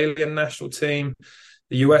Australian national team,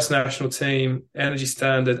 the US national team, Energy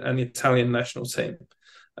Standard, and the Italian national team,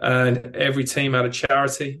 and every team had a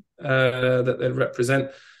charity that they'd represent.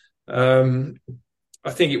 I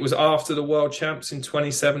think it was after the World Champs in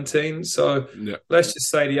 2017. So let's just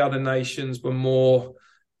say the other nations were more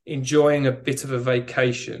enjoying a bit of a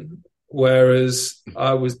vacation, whereas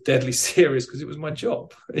I was deadly serious because it was my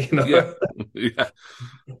job.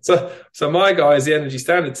 So my guys, the Energy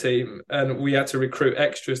Standard team, and we had to recruit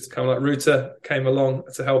extras to come. Like Ruta came along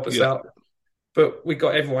to help us out. But we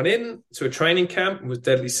got everyone in to a training camp and was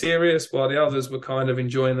deadly serious, while the others were kind of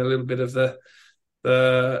enjoying a little bit of the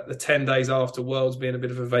 10 days after Worlds being a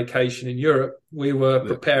bit of a vacation in Europe. We were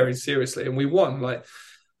preparing seriously, and we won. Like,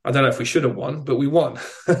 I don't know if we should have won, but we won.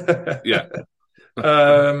 Yeah.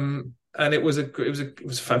 And it was a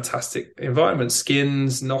fantastic environment.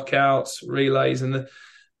 Skins, knockouts, relays, and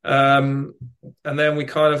then we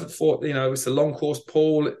kind of thought, it's a long course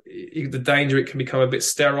pool. The danger, it can become a bit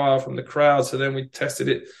sterile from the crowd. So then we tested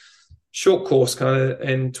it short course, kind of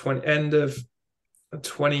in end of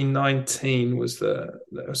 2019 was it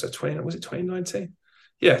 2019?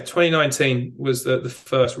 Yeah, 2019 was the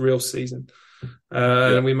first real season,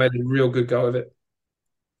 and we made a real good go of it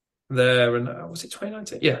there. And was it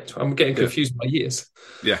 2019? Yeah, I'm getting confused by years.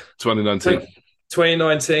 Yeah, 2019.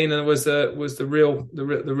 2019, and was the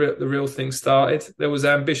real thing started. There was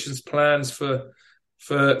ambitious plans for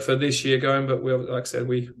this year going, but we, like I said,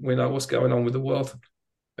 we know what's going on with the world.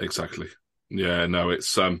 Exactly. Yeah. No,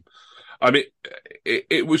 it's I mean,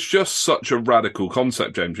 it was just such a radical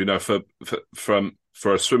concept, James.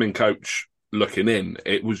 For a swimming coach looking in,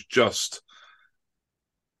 it was just,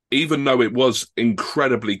 even though it was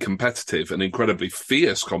incredibly competitive and incredibly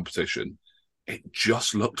fierce competition, it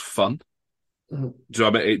just looked fun. Mm-hmm. Do you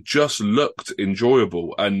know what I mean? It just looked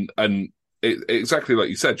enjoyable, and exactly like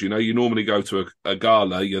you said. You normally go to a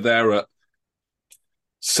gala, you're there at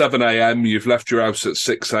 7 a.m. You've left your house at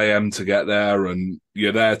 6 a.m. to get there, and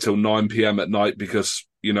you're there till 9 p.m. at night because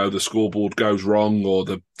the scoreboard goes wrong or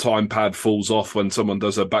the time pad falls off when someone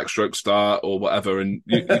does a backstroke start or whatever, and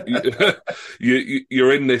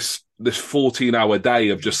you're in this 14-hour day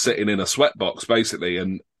of just sitting in a sweatbox basically,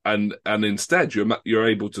 and instead you're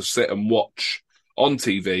able to sit and watch on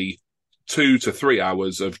TV 2 to 3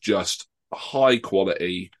 hours of just high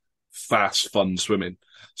quality, fast, fun swimming.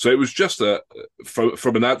 So it was just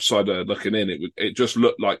from an outsider looking in, it just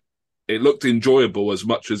looked like it looked enjoyable as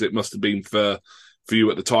much as it must have been for you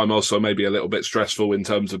at the time. Also, maybe a little bit stressful in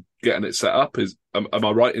terms of getting it set up. Am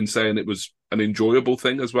I right in saying it was an enjoyable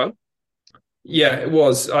thing as well? Yeah, it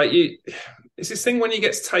was. It's this thing when it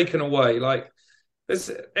gets taken away. Like,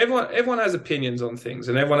 everyone has opinions on things,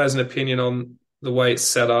 and everyone has an opinion on the way it's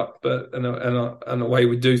set up, but and the way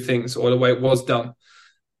we do things, or the way it was done.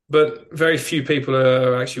 But very few people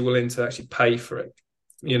are actually willing to actually pay for it,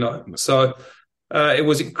 So it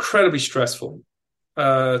was incredibly stressful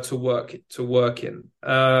to work in.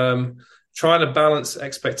 Trying to balance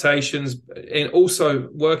expectations, and also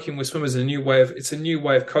working with swimmers it's a new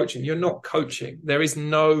way of coaching. You're not coaching. There is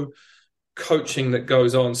no coaching that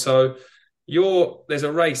goes on. So there's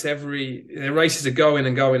a race. The races are going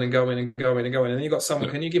and going and going and going and going. And you've got someone,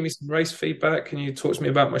 can you give me some race feedback? Can you talk to me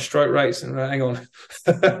about my stroke rates? And hang on.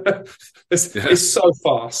 It's so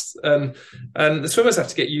fast. And the swimmers have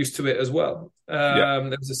to get used to it as well. There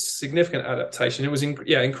was a significant adaptation. It was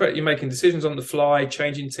incredible. You're making decisions on the fly,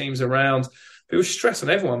 changing teams around. It was stress on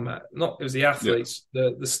everyone, Matt. It was the athletes,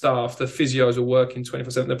 the staff, the physios were working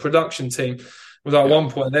 24/7. The production team was at one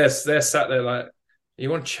point, they're sat there like, you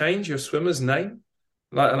want to change your swimmer's name?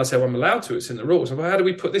 And I said, well, I'm allowed to. It's in the rules. Well, how do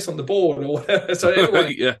we put this on the board? Or so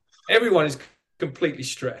everyone is completely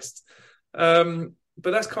stressed. But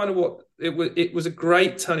that's kind of what it was. It was a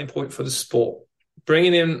great turning point for the sport,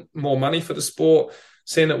 bringing in more money for the sport,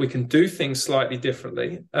 seeing that we can do things slightly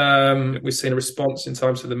differently. We've seen a response in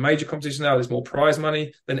terms of the major competition now. There's more prize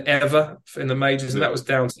money than ever in the majors, and that was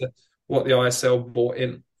down to what the ISL brought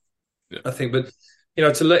in, I think. But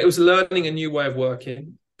it was learning a new way of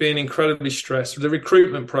working, being incredibly stressed. The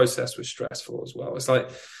recruitment process was stressful as well. It's like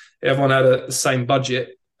everyone had the same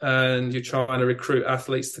budget, and you're trying to recruit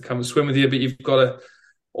athletes to come and swim with you, but you've got to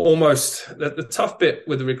almost. The tough bit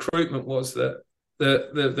with the recruitment was that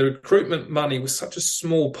the recruitment money was such a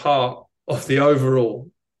small part of the overall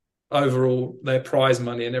their prize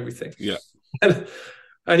money and everything. Yeah,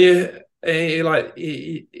 and you're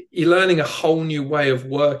learning a whole new way of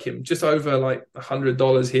working, just over like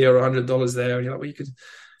 $100 here or $100 there, and you're like, well, you could,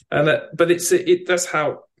 but that's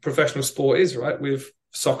how professional sport is, right? With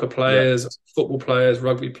soccer players, football players,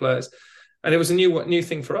 rugby players, and it was a new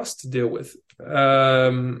thing for us to deal with,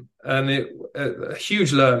 and a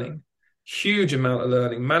huge amount of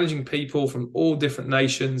learning, managing people from all different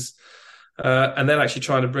nations. And then actually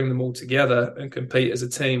trying to bring them all together and compete as a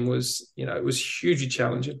team was, it was hugely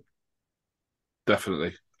challenging.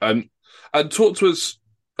 Definitely. And talk to us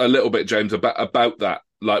a little bit, James, about that.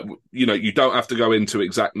 Like, you don't have to go into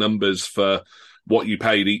exact numbers for what you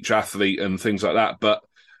paid each athlete and things like that. But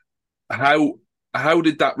how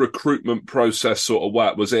did that recruitment process sort of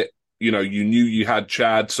work? Was it, you knew you had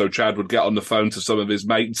Chad, so Chad would get on the phone to some of his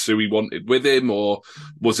mates who he wanted with him, or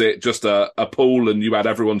was it just a pool and you had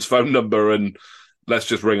everyone's phone number and let's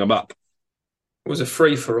just ring them up? It was a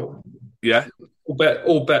free for all. Yeah,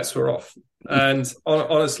 all bets were off, and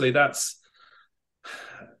honestly, what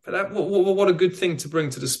a good thing to bring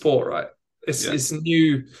to the sport, right? It's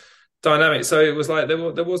new dynamic. So it was like there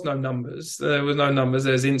was no numbers. There was no numbers.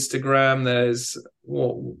 There's Instagram. There's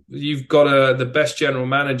you've got the best general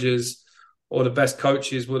managers or the best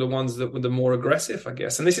coaches were the ones that were the more aggressive, I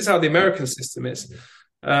guess. And this is how the American system is.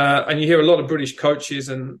 And you hear a lot of British coaches,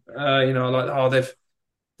 and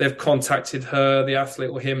they've contacted her, the athlete,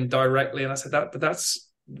 or him directly. And I said but let's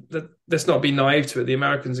not be naive to it. The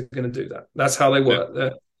Americans are going to do that. That's how they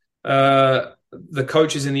work. The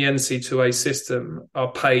coaches in the NC2A system are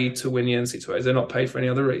paid to win the NC2As. They're not paid for any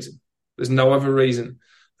other reason. There's no other reason.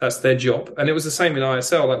 That's their job. And it was the same in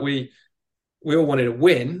ISL. Like we all wanted to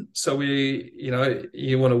win. So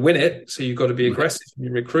you want to win it. So you've got to be aggressive in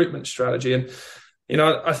your recruitment strategy. And,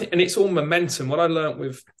 I think, and it's all momentum. What I learned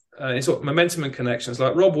with, it's all momentum and connections.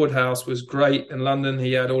 Like Rob Woodhouse was great in London.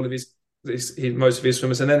 He had all of most of his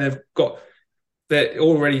swimmers. And then they're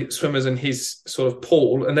already swimmers in his sort of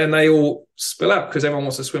pool, and then they all spill out because everyone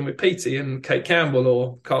wants to swim with Petey and Kate Campbell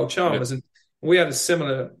or Carl Chalmers. Yeah. And we had a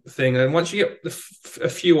similar thing. And once you get a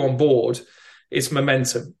few on board, it's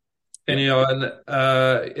momentum, and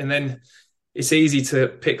and then it's easy to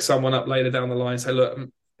pick someone up later down the line and say, "Look,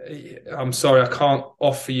 I'm sorry, I can't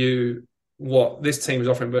offer you what this team is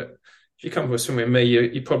offering, but if you come to a swim with me,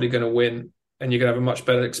 you're probably going to win, and you're going to have a much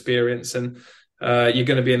better experience." And you're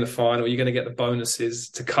going to be in the final. You're going to get the bonuses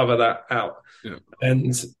to cover that out. Yeah.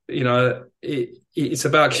 And, it's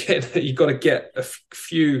about getting, you've got to get a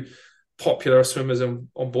few popular swimmers on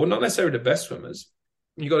board, not necessarily the best swimmers.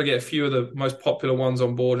 You've got to get a few of the most popular ones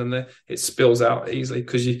on board, and then it spills out easily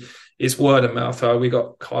because it's word of mouth. We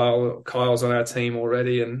got Kyle's on our team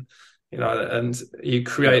already, and, and you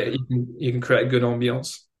can create a good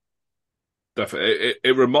ambience. Definitely.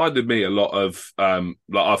 It reminded me a lot of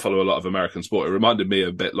I follow a lot of American sport. It reminded me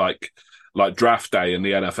a bit like draft day in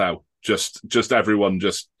the NFL. Just everyone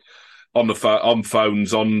just on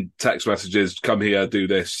phones, on text messages, come here, do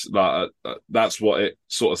this. That's what it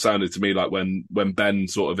sort of sounded to me like when Ben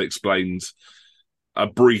sort of explained a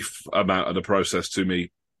brief amount of the process to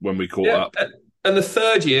me when we caught up. And the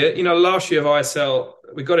third year, last year of ISL,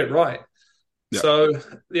 we got it right. Yeah. So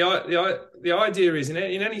the idea is in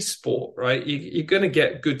any sport, right? You're going to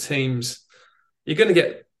get good teams. You're going to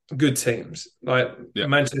get good teams like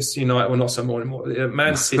Manchester United. Well, not so more anymore.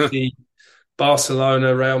 Man City,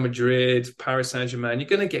 Barcelona, Real Madrid, Paris Saint-Germain. You're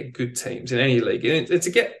going to get good teams in any league. And to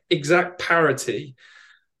get exact parity,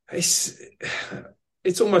 it's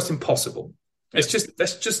almost impossible. That's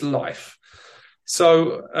just life.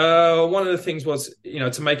 So one of the things was,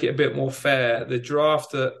 to make it a bit more fair, the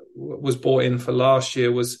draft that was brought in for last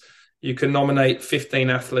year was you can nominate 15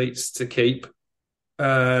 athletes to keep,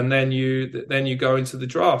 and then you go into the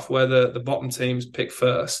draft where the bottom teams pick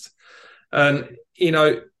first. And,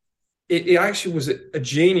 it actually was a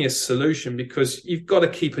genius solution because you've got to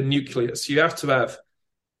keep a nucleus. You can't just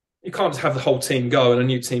have the whole team go and a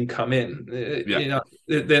new team come in.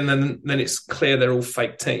 Then it's clear they're all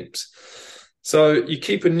fake teams. So you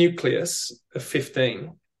keep a nucleus of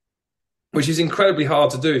 15, which is incredibly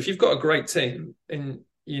hard to do. If you've got a great team and,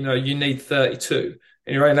 you need 32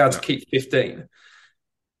 and you're only allowed to keep 15,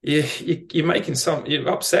 you're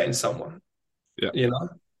upsetting someone. Yeah.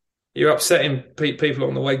 You're upsetting people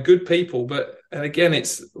on the way, good people. And again,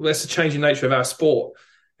 that's the changing nature of our sport.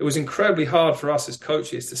 It was incredibly hard for us as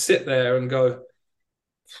coaches to sit there and go,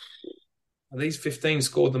 these 15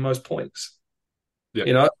 scored the most points.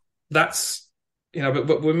 Yeah.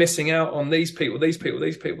 But we're missing out on these people.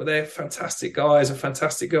 They're fantastic guys and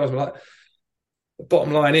fantastic girls. We're like, the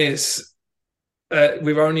bottom line is,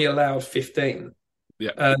 we've only allowed 15.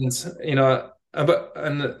 Yeah. And, so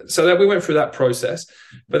that we went through that process.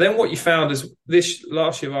 But then what you found is this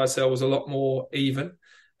last year of ISL was a lot more even.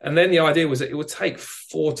 And then the idea was that it would take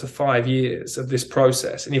 4 to 5 years of this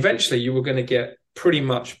process. And eventually you were going to get pretty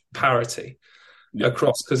much parity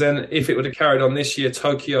across. Because then if it would have carried on this year,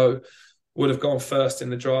 Tokyo would have gone first in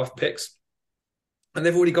the draft picks. And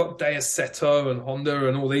they've already got Deus Seto and Honda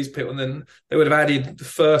and all these people. And then they would have added the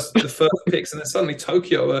first picks. And then suddenly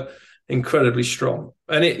Tokyo are incredibly strong.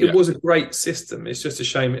 And it was a great system. It's just a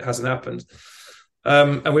shame it hasn't happened.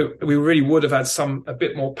 And we really would have had a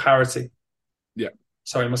bit more parity. Yeah.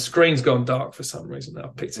 Sorry, my screen's gone dark for some reason. I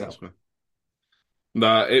picked it up.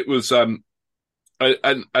 No, it was... and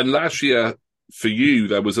last year, for you,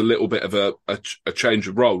 there was a little bit of a change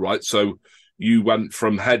of role, right? So you went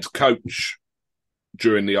from head coach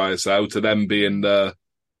during the ISL to then being the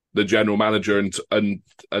general manager, and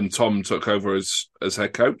Tom took over as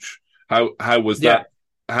head coach. How was that?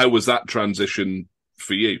 How was that transition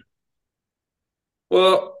for you?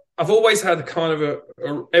 Well, I've always had kind of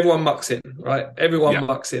everyone mucks in, right? Everyone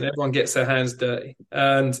mucks in. Everyone gets their hands dirty,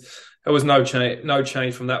 and there was no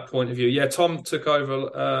change from that point of view. Yeah, Tom took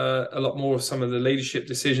over a lot more of some of the leadership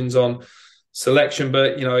decisions on selection,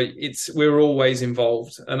 but we're always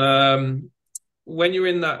involved. And when you're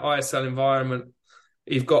in that ISL environment,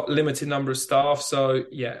 you've got limited number of staff. So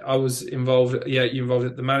I was involved. Yeah, you're involved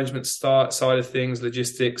at the management side of things,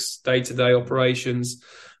 logistics, day-to-day operations,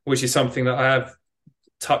 which is something that I have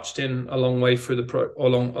touched in a long way through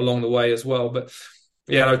along the way as well. But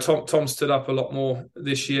Tom stood up a lot more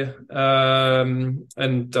this year and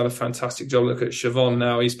done a fantastic job. Look at Siobhan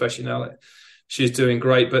now, especially now that she's doing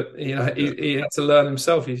great. But he had to learn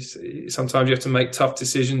himself. Sometimes you have to make tough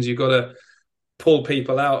decisions. You've got to pull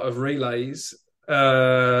people out of relays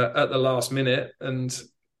at the last minute, and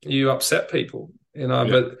you upset people.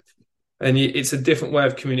 But it's a different way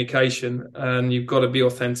of communication, and you've got to be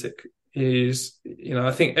authentic.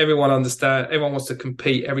 I think everyone understands. Everyone wants to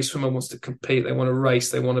compete. Every swimmer wants to compete. They want to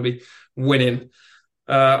race. They want to be winning.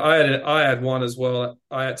 I had one as well.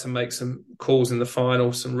 I had to make some calls in the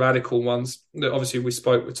final, some radical ones. Obviously, we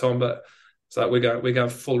spoke with Tom, but it's like we're going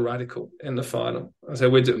full radical in the final. I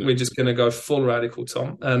said we're just going to go full radical,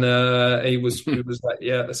 Tom. And he was like,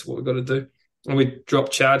 yeah, that's what we've got to do. And we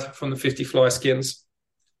dropped Chad from the 50 fly skins.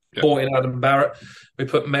 Brought in Adam Barrett. We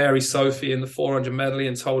put Mary Sophie in the 400 medley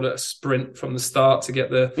and told her to sprint from the start to get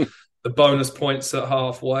the bonus points at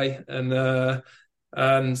halfway. And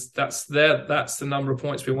that's the number of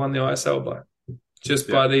points we won the ISL by.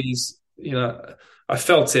 By these, I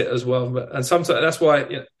felt it as well. And sometimes that's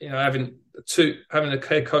why having a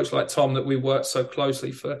head coach like Tom that we worked so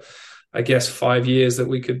closely for, I guess, 5 years, that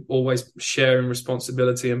we could always share in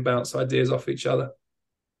responsibility and bounce ideas off each other.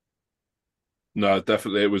 No,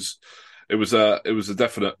 definitely. It was a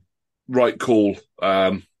definite right call.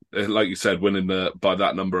 Like you said, winning by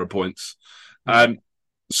that number of points.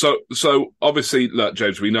 So obviously, look,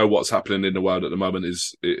 James, we know what's happening in the world at the moment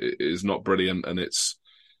is not brilliant, and it's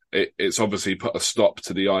obviously put a stop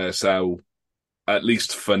to the ISL, at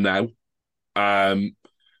least for now.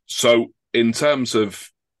 So in terms of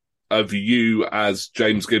you as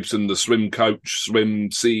James Gibson, the swim coach, swim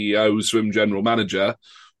CEO, swim general manager,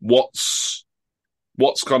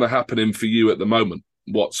 what's kind of happening for you at the moment?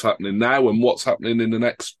 What's happening now, and what's happening in the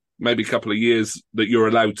next maybe couple of years that you're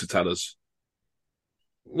allowed to tell us?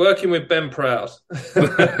 Working with Ben Proud.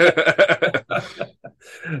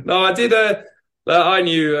 No, I did. I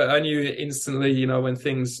knew instantly, when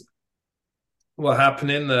things were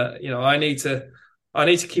happening, that I need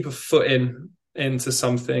to keep a foot into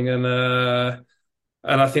something, and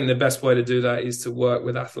I think the best way to do that is to work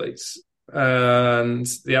with athletes, and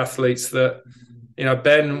the athletes that.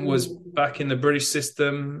 Ben was back in the British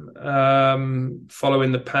system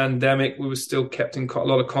following the pandemic. We were still kept in a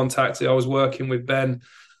lot of contact. I was working with Ben.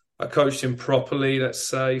 I coached him properly, let's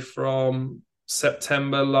say, from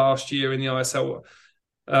September last year in the ISL.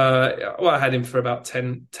 I had him for about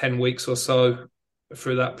 10 weeks or so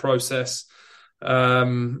through that process.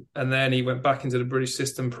 And then he went back into the British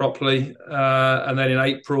system properly. And then in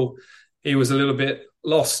April, he was a little bit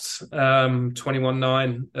lost.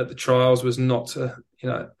 21.9 at the trials was not, and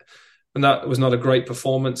that was not a great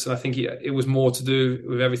performance. And I think it was more to do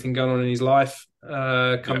with everything going on in his life,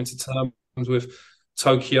 coming to terms with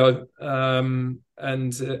Tokyo.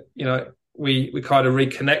 We kind of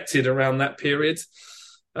reconnected around that period.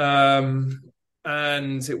 And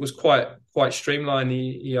it was quite streamlined.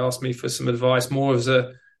 He asked me for some advice, more as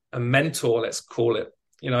a mentor, let's call it.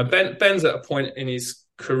 Ben's at a point in his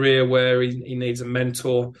career where he needs a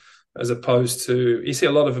mentor, as opposed to, you see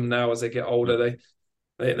a lot of them now as they get older,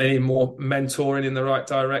 they need more mentoring in the right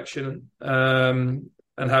direction, and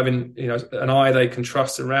having an eye they can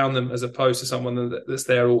trust around them, as opposed to someone that's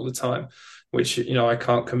there all the time, which I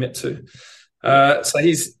can't commit to. So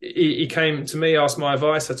he came to me, asked my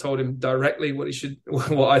advice. I told him directly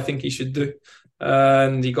what I think he should do,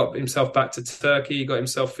 and he got himself back to Turkey. He got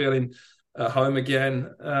himself feeling at home again.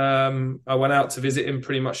 I went out to visit him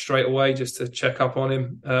pretty much straight away just to check up on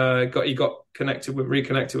him. He got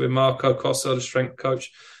reconnected with Marco Costa, the strength coach,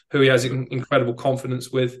 who he has incredible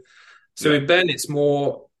confidence with. So with Ben, it's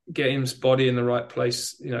more getting his body in the right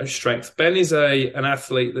place, strength. Ben is an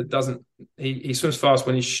athlete that doesn't, he swims fast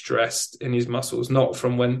when he's stressed in his muscles, not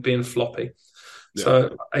from when being floppy. Yeah.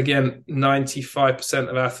 So again, 95%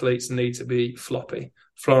 of athletes need to be floppy.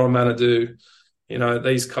 Flora Manadou,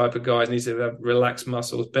 these type of guys need to have relaxed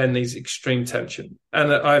muscles. Ben needs extreme tension.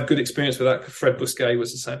 And I have good experience with that. Fred Busquet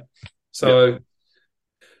was the same. So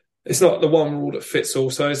it's not the one rule that fits all.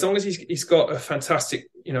 So as long as he's got a fantastic,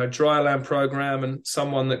 dry land program and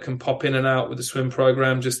someone that can pop in and out with the swim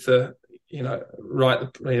program just to,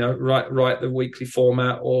 write the weekly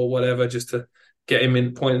format or whatever, just to get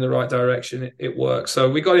him point in the right direction, it works. So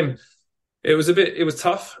we got him. It was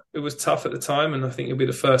tough. It was tough at the time, and I think he'll be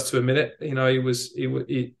the first to admit it.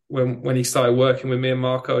 When he started working with me and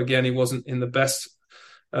Marco again, he wasn't in the best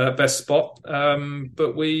spot,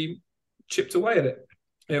 but we chipped away at it.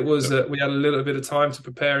 It was we had a little bit of time to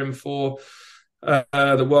prepare him for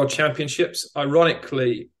the World Championships.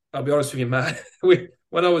 Ironically, I'll be honest with you, Matt,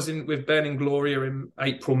 when I was with Ben in Gloria in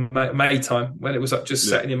April, May time, when it was just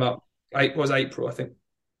setting him up, it was April, I think.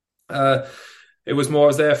 It was more, I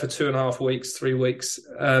was there for 2.5 weeks, 3 weeks.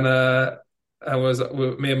 And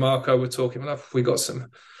me and Marco were talking,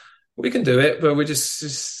 we can do it, but we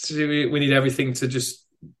need everything to just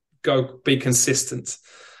be consistent.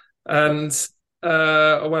 And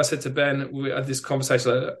when I said to Ben, we had this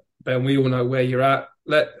conversation, like, Ben, we all know where you're at.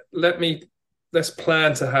 Let's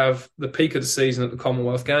plan to have the peak of the season at the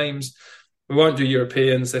Commonwealth Games. We won't do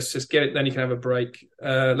Europeans. Let's just get it. Then you can have a break.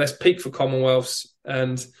 Let's peak for Commonwealths,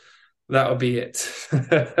 and that'll be it.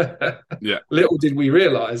 Yeah. Little did we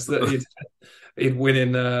realise that he'd win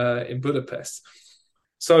in Budapest.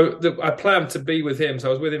 So I planned to be with him. So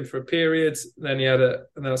I was with him for a period. Then and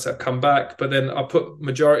then I said I'd come back. But then I put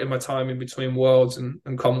majority of my time in between Worlds and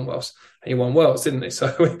Commonwealths. And he won Worlds, didn't he?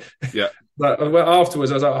 So yeah. But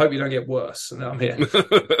afterwards, I was like, I hope you don't get worse. And now I'm here.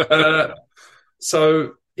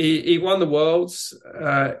 So he won the Worlds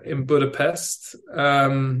in Budapest.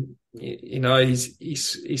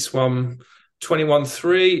 He swam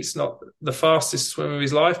 21.3. It's not the fastest swim of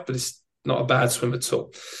his life, but it's not a bad swim at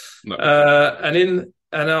all. No.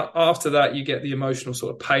 And after that, you get the emotional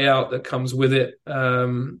sort of payout that comes with it.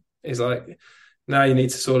 It's like, now you need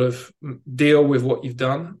to sort of deal with what you've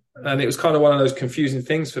done. And it was kind of one of those confusing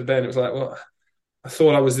things for Ben. It was like, well, I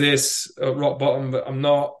thought I was this at rock bottom, but I'm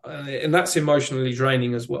not. And that's emotionally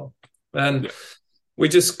draining as well. And we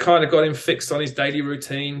just kind of got him fixed on his daily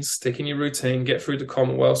routine, stick in your routine, get through the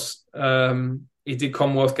Commonwealths. He did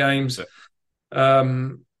Commonwealth Games.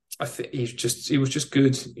 I think he was just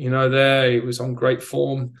good, there. He was on great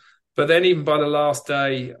form. But then even by the last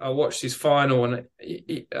day, I watched his final and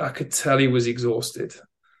I could tell he was exhausted,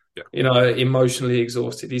 emotionally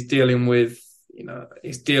exhausted. He's dealing with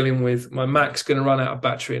my Mac's going to run out of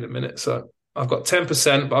battery in a minute. So I've got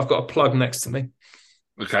 10%, but I've got a plug next to me.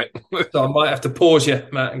 Okay. So I might have to pause you,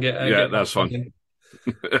 Matt, and get that's fine.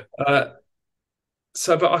 But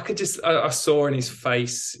I saw in his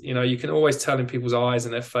face, you can always tell in people's eyes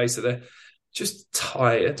and their face that they're just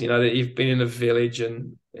tired, that you've been in a village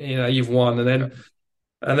and, you've won.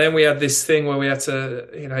 And then we had this thing where we had to,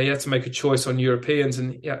 he had to make a choice on Europeans,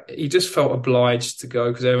 and he just felt obliged to go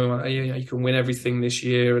because everyone, you can win everything this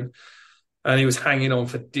year. And he was hanging on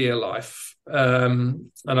for dear life.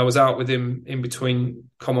 And I was out with him in between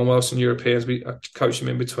Commonwealths and Europeans. I coached him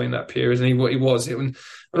in between that period, and he was it. And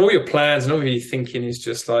all your plans and all your thinking is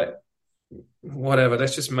just like, whatever.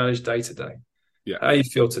 Let's just manage day to day. Yeah, how you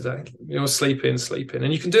feel today. Sleep in,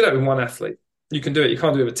 and you can do that with one athlete. You can do it. You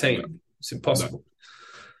can't do it with a team. No. It's impossible.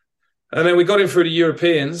 No. And then we got him through the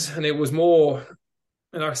Europeans, and it was more.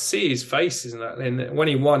 And I see his face, isn't that? And when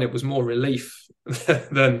he won, it was more relief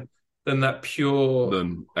than that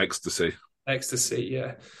pure ecstasy. Ecstasy,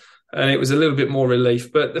 yeah. And it was a little bit more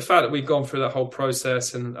relief. But the fact that we'd gone through that whole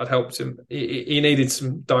process and I'd helped him, he needed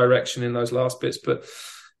some direction in those last bits.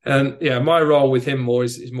 My role with him more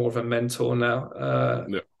is more of a mentor now.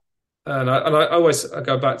 And I always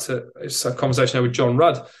go back to a conversation I had with John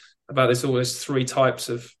Rudd about this. Always three types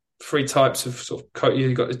of sort of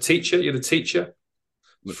you've got the teacher, you're the teacher.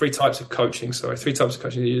 Three types of coaching. You're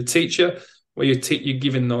the teacher, where you're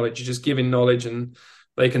giving knowledge. You're just giving knowledge, and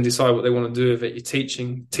they can decide what they want to do with it. You're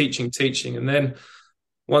teaching. And then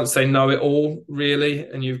once they know it all, really,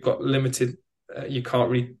 and you've got limited, you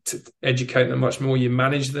can't really educate them much more. You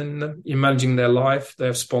manage them. You're managing their life. They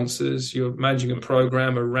have sponsors. You're managing a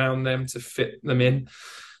program around them to fit them in.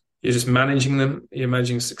 You're just managing them. You're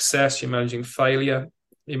managing success. You're managing failure.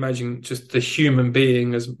 You're managing just the human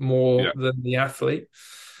being as more than the athlete.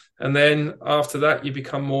 And then after that, you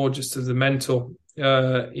become more just as a mentor.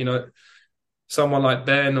 Someone like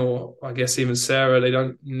Ben, or I guess even Sarah, they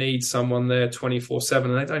don't need someone there 24/7,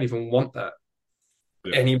 and they don't even want that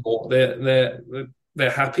anymore. They're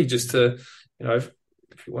happy just to, if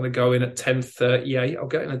you want to go in at 10:38, I'll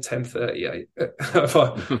get in at 10:38.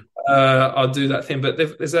 I'll do that thing. But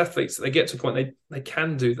there's athletes, they get to a point they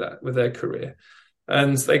can do that with their career.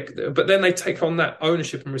 But then they take on that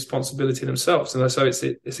ownership and responsibility themselves. And so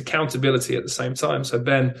it's accountability at the same time. So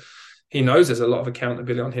Ben, he knows there's a lot of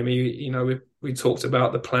accountability on him. We talked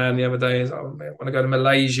about the plan the other day. I want to go to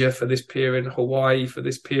Malaysia for this period, Hawaii for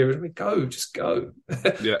this period. Just go.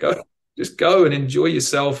 Yeah. Just go and enjoy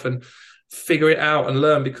yourself and figure it out and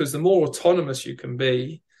learn, because the more autonomous you can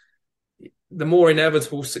be, the more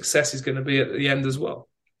inevitable success is going to be at the end as well.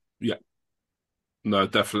 Yeah. No,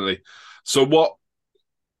 definitely. So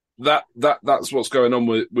that's what's going on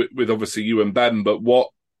with obviously you and Ben, but what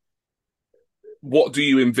do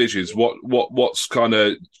you envisage? What's kind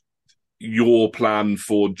of your plan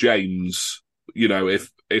for James?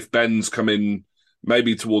 If Ben's coming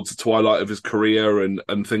maybe towards the twilight of his career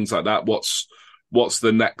and things like that, what's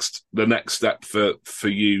the next step for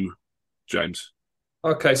you, James?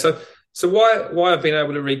 Okay, so why I've been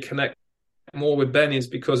able to reconnect more with Ben is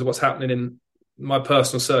because of what's happening in my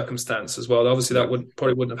personal circumstance as well. Obviously, that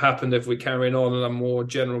probably wouldn't have happened if we're carrying on and I'm more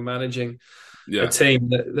general managing a team.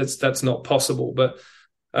 That's not possible. But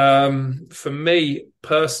for me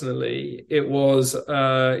personally, it was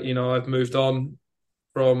I've moved on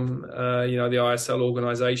from the ISL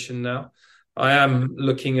organisation now. I am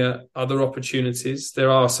looking at other opportunities.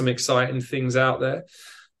 There are some exciting things out there,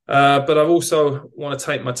 but I also want to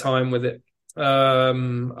take my time with it.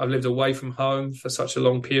 I've lived away from home for such a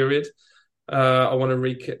long period. I want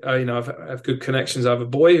to I have good connections. I have a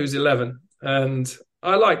boy who's 11, and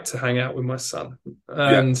I like to hang out with my son,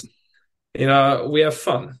 and we have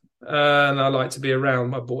fun, and I like to be around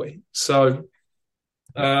my boy. So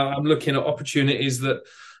I'm looking at opportunities that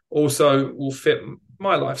also will fit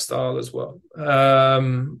my lifestyle as well.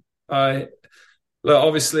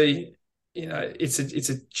 Obviously, it's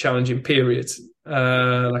a challenging period.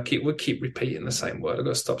 We'll keep repeating the same word. I've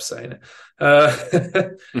got to stop saying it.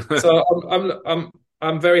 So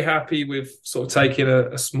I'm very happy with sort of taking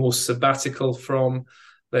a small sabbatical from,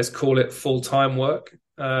 let's call it, full-time work.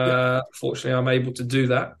 Fortunately, I'm able to do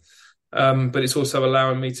that. But it's also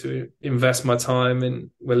allowing me to invest my time a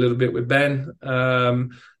little bit with Ben.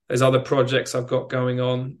 There's other projects I've got going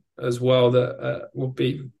on as well that will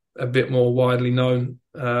be a bit more widely known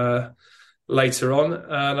later on,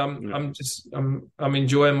 and I'm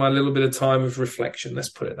enjoying my little bit of time of reflection. Let's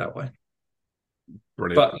put it that way.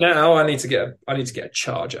 Brilliant. But now I need to get a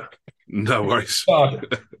charger. No worries. Otherwise,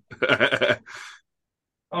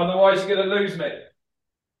 you're going to lose me.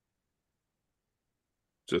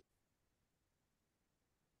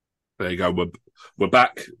 There you go. We're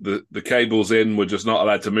back. The cable's in. We're just not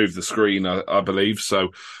allowed to move the screen, I believe. So,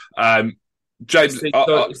 James,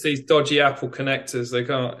 it's these dodgy Apple connectors. They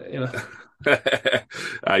can't,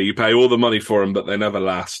 you pay all the money for them, but they never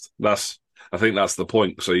last. I think that's the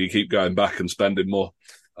point. So you keep going back and spending more.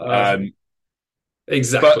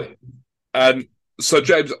 Exactly. So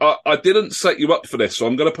James, I didn't set you up for this, so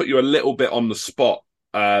I'm going to put you a little bit on the spot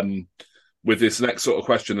with this next sort of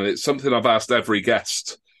question, and it's something I've asked every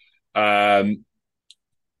guest. Are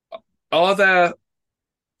there,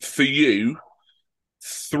 for you,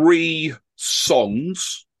 3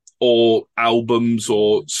 songs or albums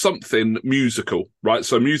or something musical, right?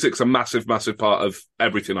 So music's a massive, massive part of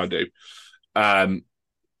everything I do.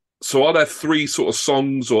 So are there 3 sort of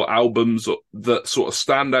songs or albums that sort of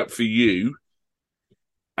stand out for you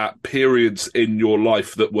at periods in your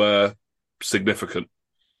life that were significant?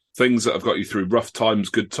 Things that have got you through rough times,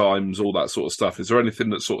 good times, all that sort of stuff. Is there anything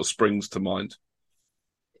that sort of springs to mind?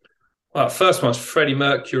 Well, first one's Freddie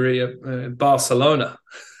Mercury, Barcelona.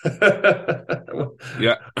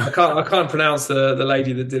 Yeah, I can't pronounce the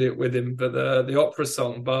lady that did it with him, but the opera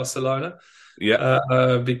song Barcelona.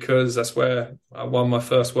 Yeah, because that's where I won my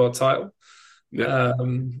first world title. Yeah,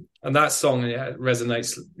 and that song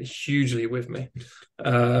resonates hugely with me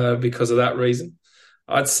because of that reason.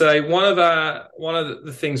 I'd say one of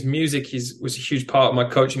the things, music was a huge part of my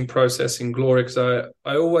coaching process in Glory, because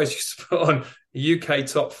I always used to put on UK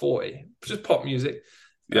top 40, just pop music.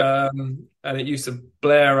 Yeah. And it used to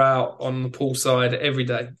blare out on the poolside every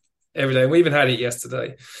day. We even had it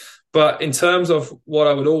yesterday. But in terms of what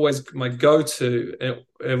I would always, my go-to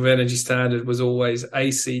of Energy Standard was always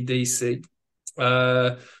AC/DC.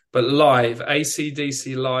 But live,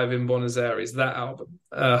 AC/DC live in Buenos Aires, that album,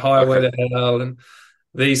 Highway to Hell, and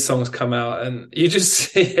these songs come out, and you just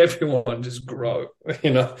see everyone just grow.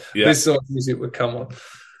 This sort of music would come on,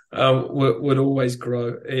 would always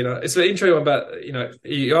grow. It's an interesting one about,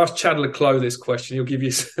 you ask Chad Leclos this question, he'll give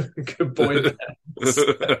you some good boy bands.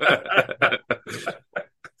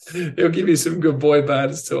 He'll give you some good boy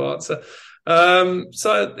bands to answer.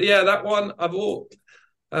 So yeah, that one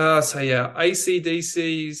So yeah,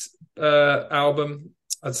 AC/DC's album.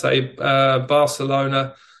 I'd say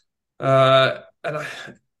Barcelona. And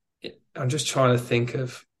I'm just trying to think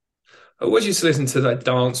of. I always used to listen to that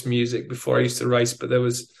dance music before I used to race, but there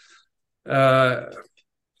was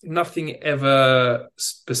nothing ever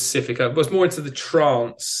specific. I was more into the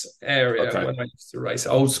trance area when I used to race,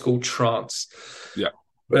 old school trance. Yeah.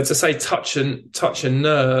 But to say touch a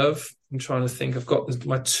nerve, I'm trying to think. I've got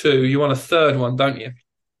my two. You want a third one, don't you?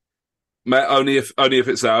 Mate, only if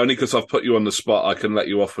it's there. Only because I've put you on the spot, I can let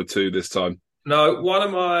you off with two this time. No, one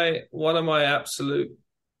of my absolute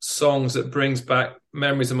songs that brings back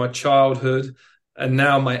memories of my childhood and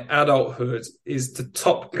now my adulthood is the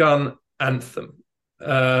Top Gun anthem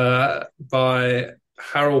by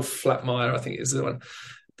Harold Flatmeyer, I think is the one.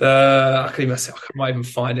 I might even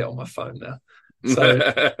find it on my phone now. So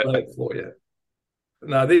play it for you.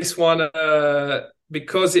 Now this one,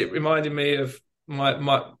 because it reminded me of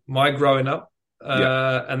my growing up,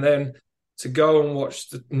 and then to go and watch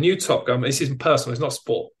the new Top Gun. This isn't personal; it's not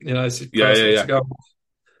sport. This is personal. Yeah.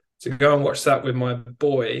 To go and watch that with my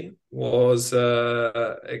boy was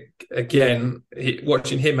again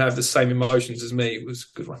watching him have the same emotions as me. It was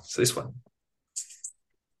a good one. So this one,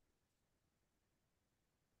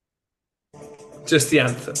 just the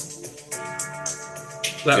anthem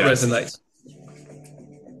that resonates.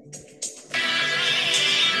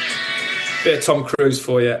 Bit of Tom Cruise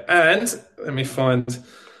for you, and let me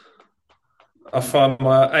I'll find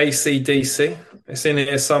my AC/DC. It's in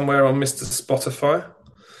here somewhere on Mr. Spotify.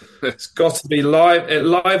 It's got to be live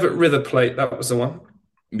at River Plate. That was the one.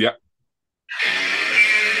 Yeah.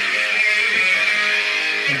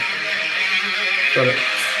 Got it.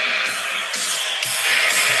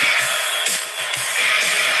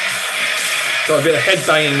 Got a bit of head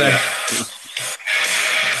banging there.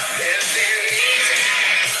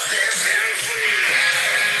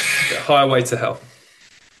 Highway to Hell.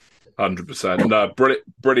 100%. No,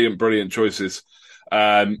 brilliant choices.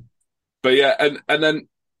 But yeah, and then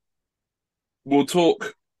we'll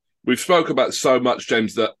talk. We've spoke about so much,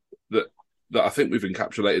 James, that I think we've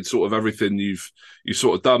encapsulated sort of everything you've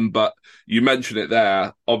sort of done. But you mentioned it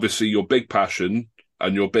there. Obviously, your big passion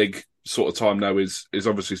and your big sort of time now is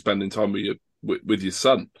obviously spending time with your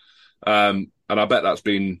son. And I bet that's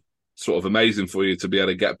been sort of amazing for you to be able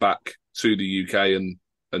to get back to the UK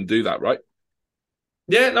and do that, right?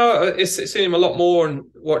 Yeah, no, it's seeing him a lot more and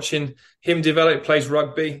watching him develop. Plays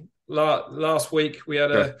rugby. Last week we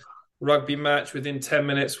had a rugby match. Within 10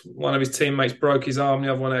 minutes, one of his teammates broke his arm.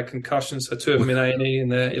 The other one had concussion. So two of them in A&E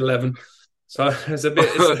and they're 11. So it's a bit.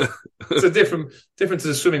 It's a different to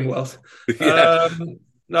the swimming world. Yeah.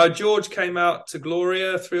 No, George came out to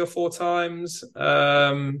Gloria 3 or 4 times.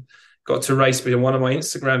 Got to race with one of my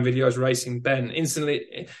Instagram videos racing Ben.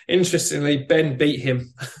 Interestingly, Ben beat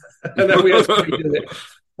him. And then we had to redo it.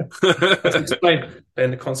 I had to explain, Ben,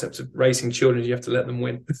 the concept of racing children, you have to let them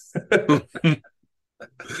win.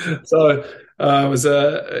 So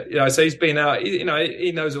so he's been out.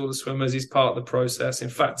 He knows all the swimmers. He's part of the process. In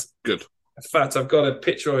fact, I've got a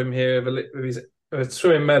picture of him here with his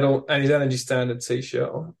swimming medal and his Energy Standard T-shirt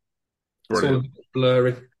on. Brilliant. It's all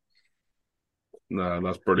blurry. No,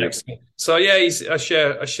 that's brilliant. Excellent. So yeah, I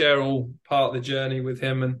share all part of the journey with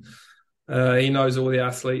him, and he knows all the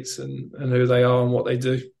athletes and who they are and what they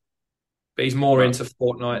do. But he's more into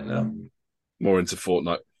Fortnite now. More into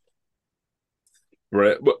Fortnite.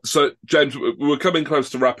 Right. So James, we're coming close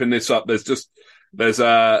to wrapping this up. There's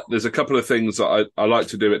a couple of things that I like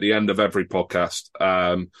to do at the end of every podcast.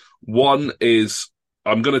 One is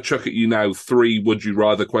I'm going to chuck at you now 3 would you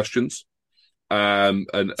rather questions. And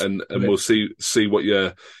we'll see what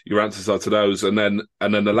your answers are to those. And then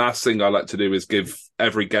the last thing I like to do is give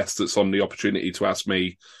every guest that's on the opportunity to ask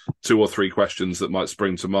me 2 or 3 questions that might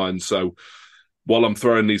spring to mind. So while I'm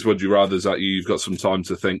throwing these would you rathers at you, you've got some time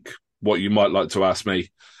to think what you might like to ask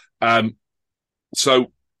me.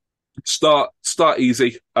 So start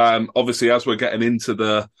easy. Obviously, as we're getting into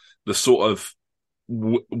the sort of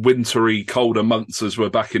wintry, colder months as we're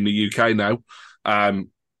back in the UK now,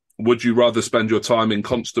 would you rather spend your time in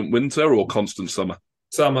constant winter or constant summer?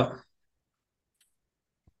 Summer.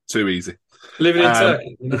 Too easy. Living in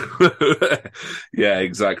Turkey. Yeah,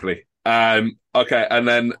 exactly. Okay, and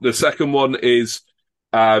then the second one is,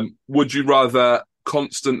 would you rather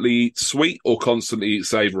constantly eat sweet or constantly eat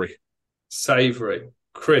savoury? Savoury.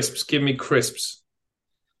 Crisps. Give me crisps.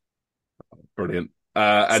 Brilliant.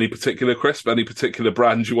 Any particular crisp? Any particular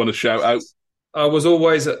brand you want to shout out? I was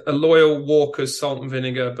always a loyal Walker's salt and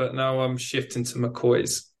vinegar, but now I'm shifting to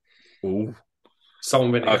McCoy's. Ooh. Salt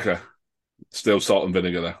and vinegar. Okay. Still salt and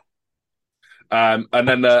vinegar And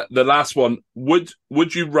then the last one,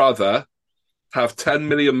 would you rather have £10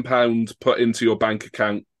 million put into your bank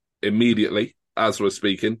account immediately, as we're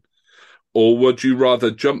speaking, or would you rather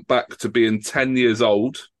jump back to being 10 years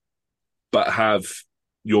old, but have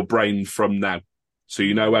your brain from now? So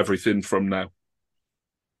you know everything from now.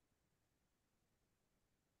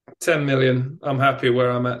 10 million. I'm happy where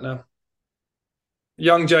I'm at now.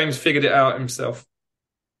 Young James figured it out himself.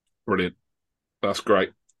 Brilliant. That's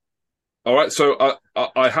great. All right. So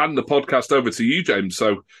I hand the podcast over to you, James.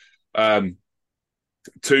 So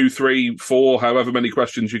 2, 3, 4, however many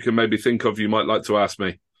questions you can maybe think of you might like to ask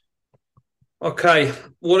me. Okay.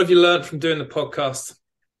 What have you learned from doing the podcast?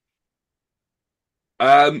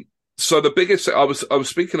 So the biggest thing, I was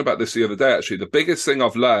speaking about this the other day, actually. The biggest thing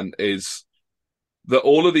I've learned is that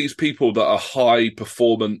all of these people that are high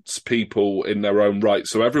performance people in their own right.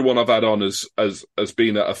 So everyone I've had on has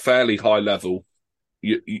been at a fairly high level.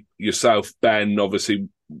 Yourself, Ben, obviously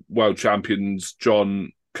world champions,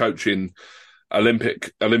 John, coaching,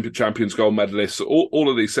 Olympic champions, gold medalists, all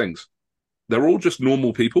of these things. They're all just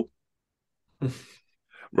normal people.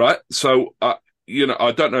 Right. So, I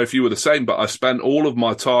don't know if you were the same, but I spent all of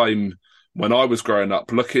my time when I was growing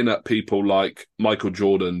up looking at people like Michael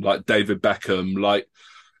Jordan, like David Beckham, like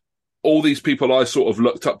all these people I sort of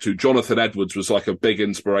looked up to. Jonathan Edwards was like a big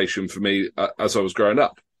inspiration for me as I was growing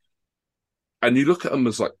up. And you look at them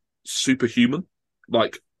as like superhuman,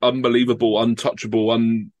 like unbelievable, untouchable,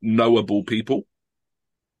 unknowable people.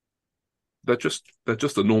 They're just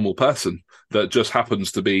a normal person that just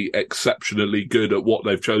happens to be exceptionally good at what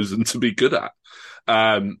they've chosen to be good at.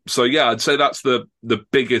 So yeah, I'd say that's the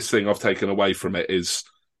biggest thing I've taken away from it is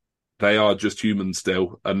they are just human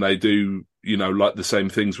still, and they do, like the same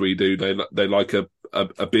things we do. They like a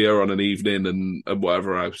beer on an evening and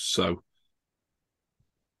whatever else. So,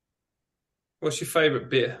 what's your favourite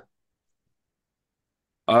beer?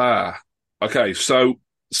 Okay, so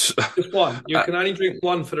just one. You can only drink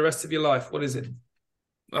one for the rest of your life. What is it?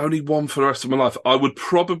 Only one for the rest of my life. I would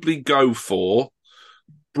probably go for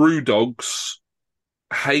Brewdog's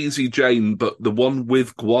Hazy Jane, but the one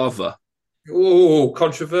with guava. Oh,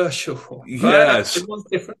 controversial. Yes. Everyone's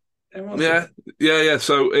different. Yeah.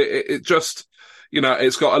 So it just,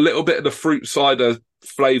 it's got a little bit of the fruit cider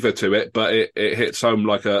flavour to it, but it hits home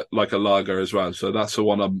like a lager as well. So that's the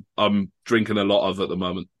one I'm drinking a lot of at the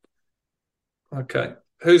moment. Okay.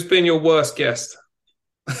 Who's been your worst guest?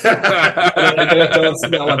 That's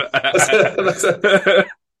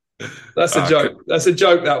a joke. That's a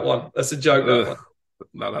joke, that one. That's a joke, that one.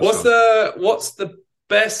 No, what's the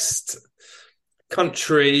best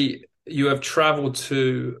country you have travelled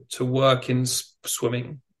to work in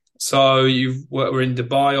swimming? So we're in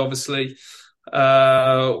Dubai, obviously.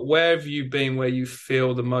 Where have you been where you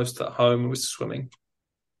feel the most at home with swimming?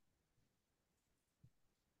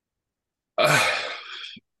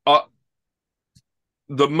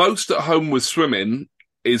 The most at home with swimming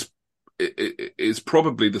is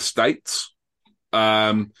probably the States.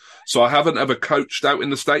 So I haven't ever coached out in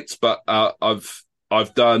the States, but I've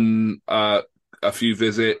done a few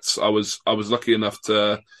visits. I was lucky enough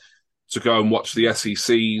to go and watch the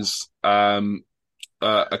SECs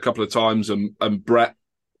a couple of times, and Brett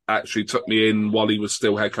actually took me in while he was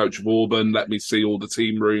still head coach of Auburn, let me see all the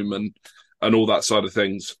team room and all that side of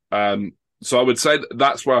things. So I would say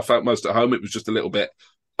that's where I felt most at home. It was just a little bit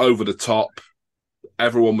over the top.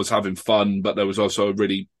 Everyone was having fun, but there was also a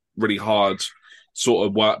really, really hard sort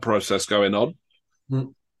of work process going on.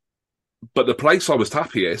 Mm. But the place I was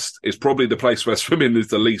happiest is probably the place where swimming is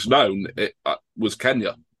the least known. It was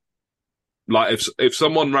Kenya. Like if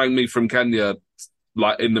someone rang me from Kenya,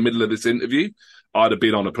 like in the middle of this interview, I'd have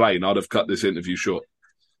been on a plane. I'd have cut this interview short.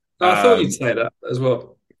 I thought you'd say that as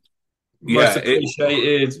well. Most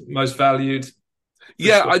appreciated, most valued.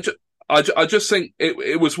 Yeah, I just think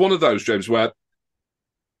it was one of those, James, where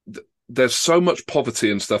there's so much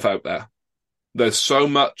poverty and stuff out there. There's so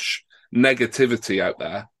much negativity out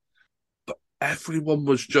there. But everyone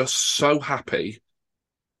was just so happy,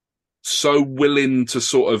 so willing to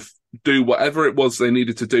sort of do whatever it was they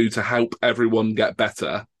needed to do to help everyone get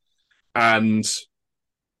better. And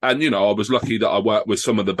I was lucky that I worked with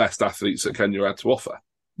some of the best athletes that Kenya had to offer,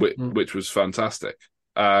 which was fantastic.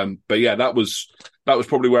 But yeah, that was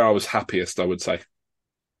probably where I was happiest, I would say.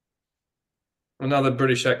 Another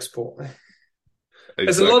British export.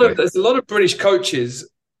 Exactly. There's a lot of British coaches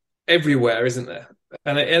everywhere, isn't there?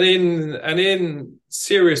 And in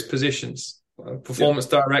serious positions, performance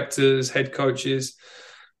directors, head coaches,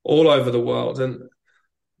 all over the world. And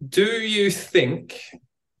do you think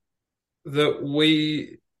that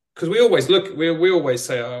we because we always look, we always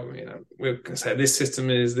say, oh, we're going to say this system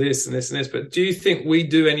is this and this and this. But do you think we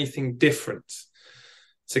do anything different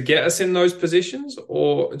to get us in those positions,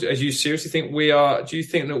 or do you seriously think we are? Do you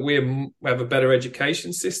think that we have a better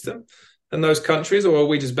education system than those countries, or are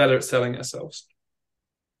we just better at selling ourselves?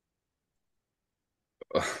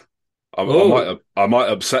 I might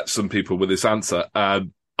upset some people with this answer.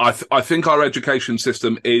 I think our education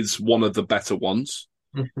system is one of the better ones,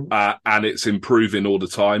 and it's improving all the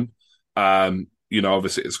time.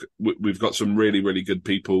 Obviously, we've got some really, really good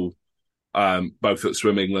people, both at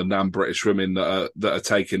Swim England and British Swimming, that are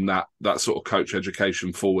taking that sort of coach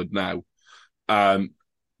education forward now. But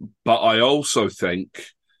I also think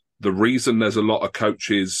the reason there's a lot of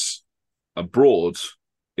coaches abroad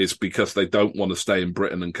is because they don't want to stay in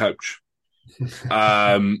Britain and coach,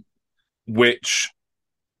 which,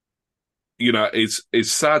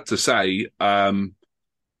 is sad to say. But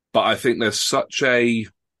I think there's such a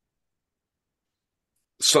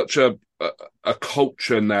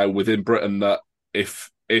culture now within Britain that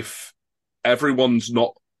if everyone's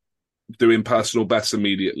not doing personal best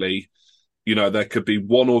immediately, there could be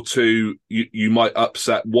one or two, you might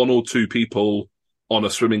upset one or two people on a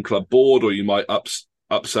swimming club board, or you might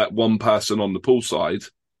upset one person on the poolside,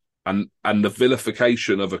 and the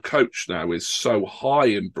vilification of a coach now is so high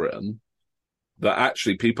in Britain that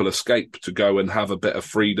actually people escape to go and have a bit of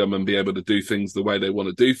freedom and be able to do things the way they want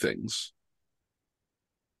to do things,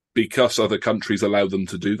 because other countries allow them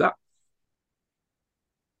to do that.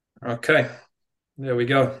 Okay, there we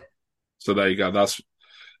go. So there you go.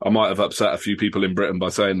 I might have upset a few people in Britain by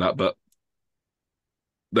saying that, but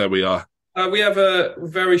there we are. We have a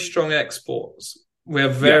very strong exports. We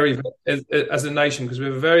have as a nation, because we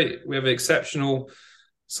have exceptional,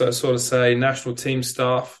 national team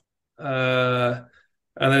staff. And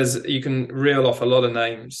you can reel off a lot of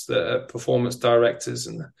names that are performance directors,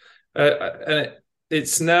 and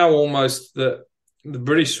it's now almost that the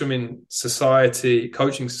British Swimming Society,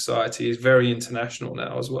 Coaching Society, is very international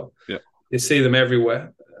now as well. Yeah, you see them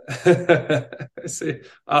everywhere. See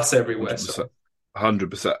us everywhere.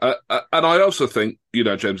 100%. And I also think,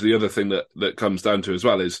 James, the other thing that comes down to as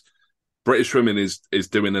well is British Swimming is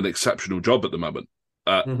doing an exceptional job at the moment.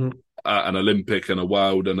 At an Olympic and a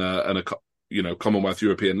World and a Commonwealth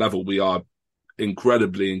European level. We are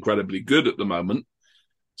incredibly, incredibly good at the moment.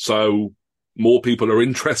 So more people are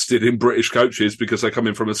interested in British coaches because they're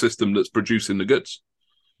coming from a system that's producing the goods.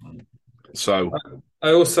 So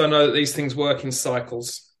I also know that these things work in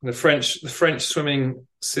cycles. The French swimming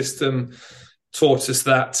system taught us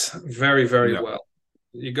that very, very well.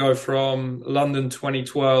 You go from London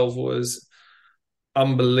 2012 was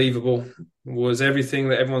unbelievable, was everything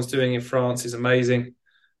that everyone's doing in France is amazing.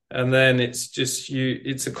 And then it's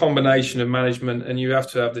a combination of management, and you have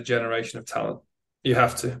to have the generation of talent. You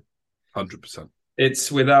have to. 100%.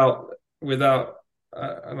 It's without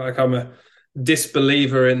I'm a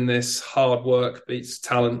disbeliever in this hard work beats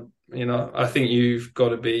talent. I think you've got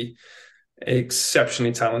to be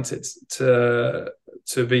exceptionally talented to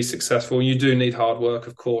be successful. You do need hard work,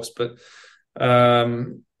 of course, but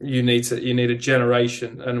you need a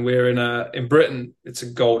generation, and we're in Britain. It's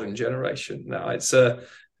a golden generation now. It's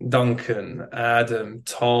Duncan, Adam,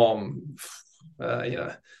 Tom,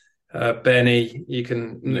 Benny. You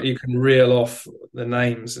can reel off the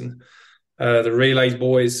names, and the relays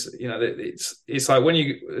boys. It's like when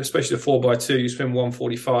you, especially the 4x2, you swim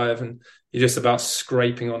 1:45 and you're just about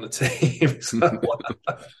scraping on the team.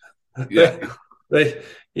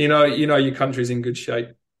 Your country's in good shape.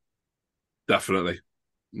 Definitely.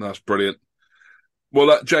 That's brilliant.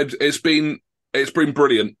 Well, James, it's been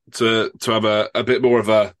brilliant to have a bit more of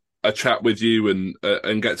a chat with you and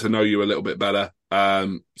get to know you a little bit better.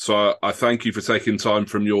 So I thank you for taking time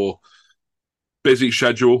from your busy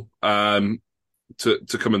schedule to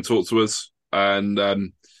come and talk to us.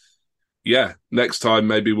 And next time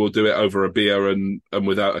maybe we'll do it over a beer and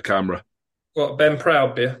without a camera. What, Ben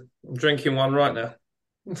Proud beer? I'm drinking one right now.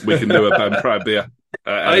 We can do a Ben Proud beer.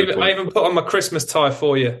 I even put on my Christmas tie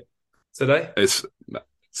for you today. It's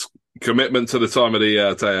commitment to the time of the year.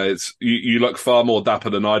 I tell you, you look far more dapper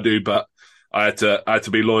than I do, but I had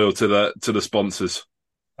to be loyal to the sponsors.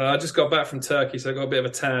 I just got back from Turkey, so I got a bit of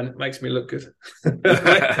a tan. It makes me look good.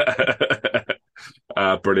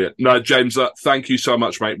 Brilliant. No, James, thank you so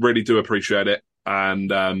much, mate. Really do appreciate it. And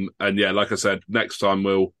like I said, next time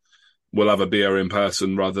we'll have a beer in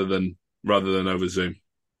person rather than over Zoom.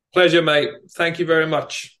 Pleasure, mate. Thank you very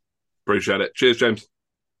much. Appreciate it. Cheers, James.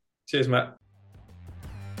 Cheers, Matt.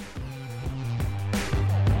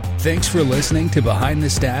 Thanks for listening to Behind the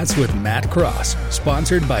Stats with Matt Cross,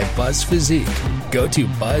 sponsored by Buzz Physique. Go to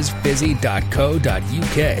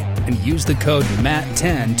buzzphysi.co.uk and use the code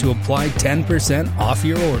MATT10 to apply 10% off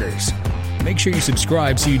your orders. Make sure you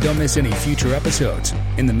subscribe so you don't miss any future episodes.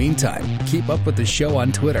 In the meantime, keep up with the show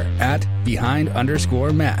on Twitter at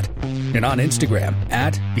 @behind_Matt and on Instagram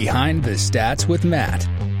at BehindTheStatsWithMatt.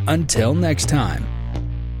 Until next time.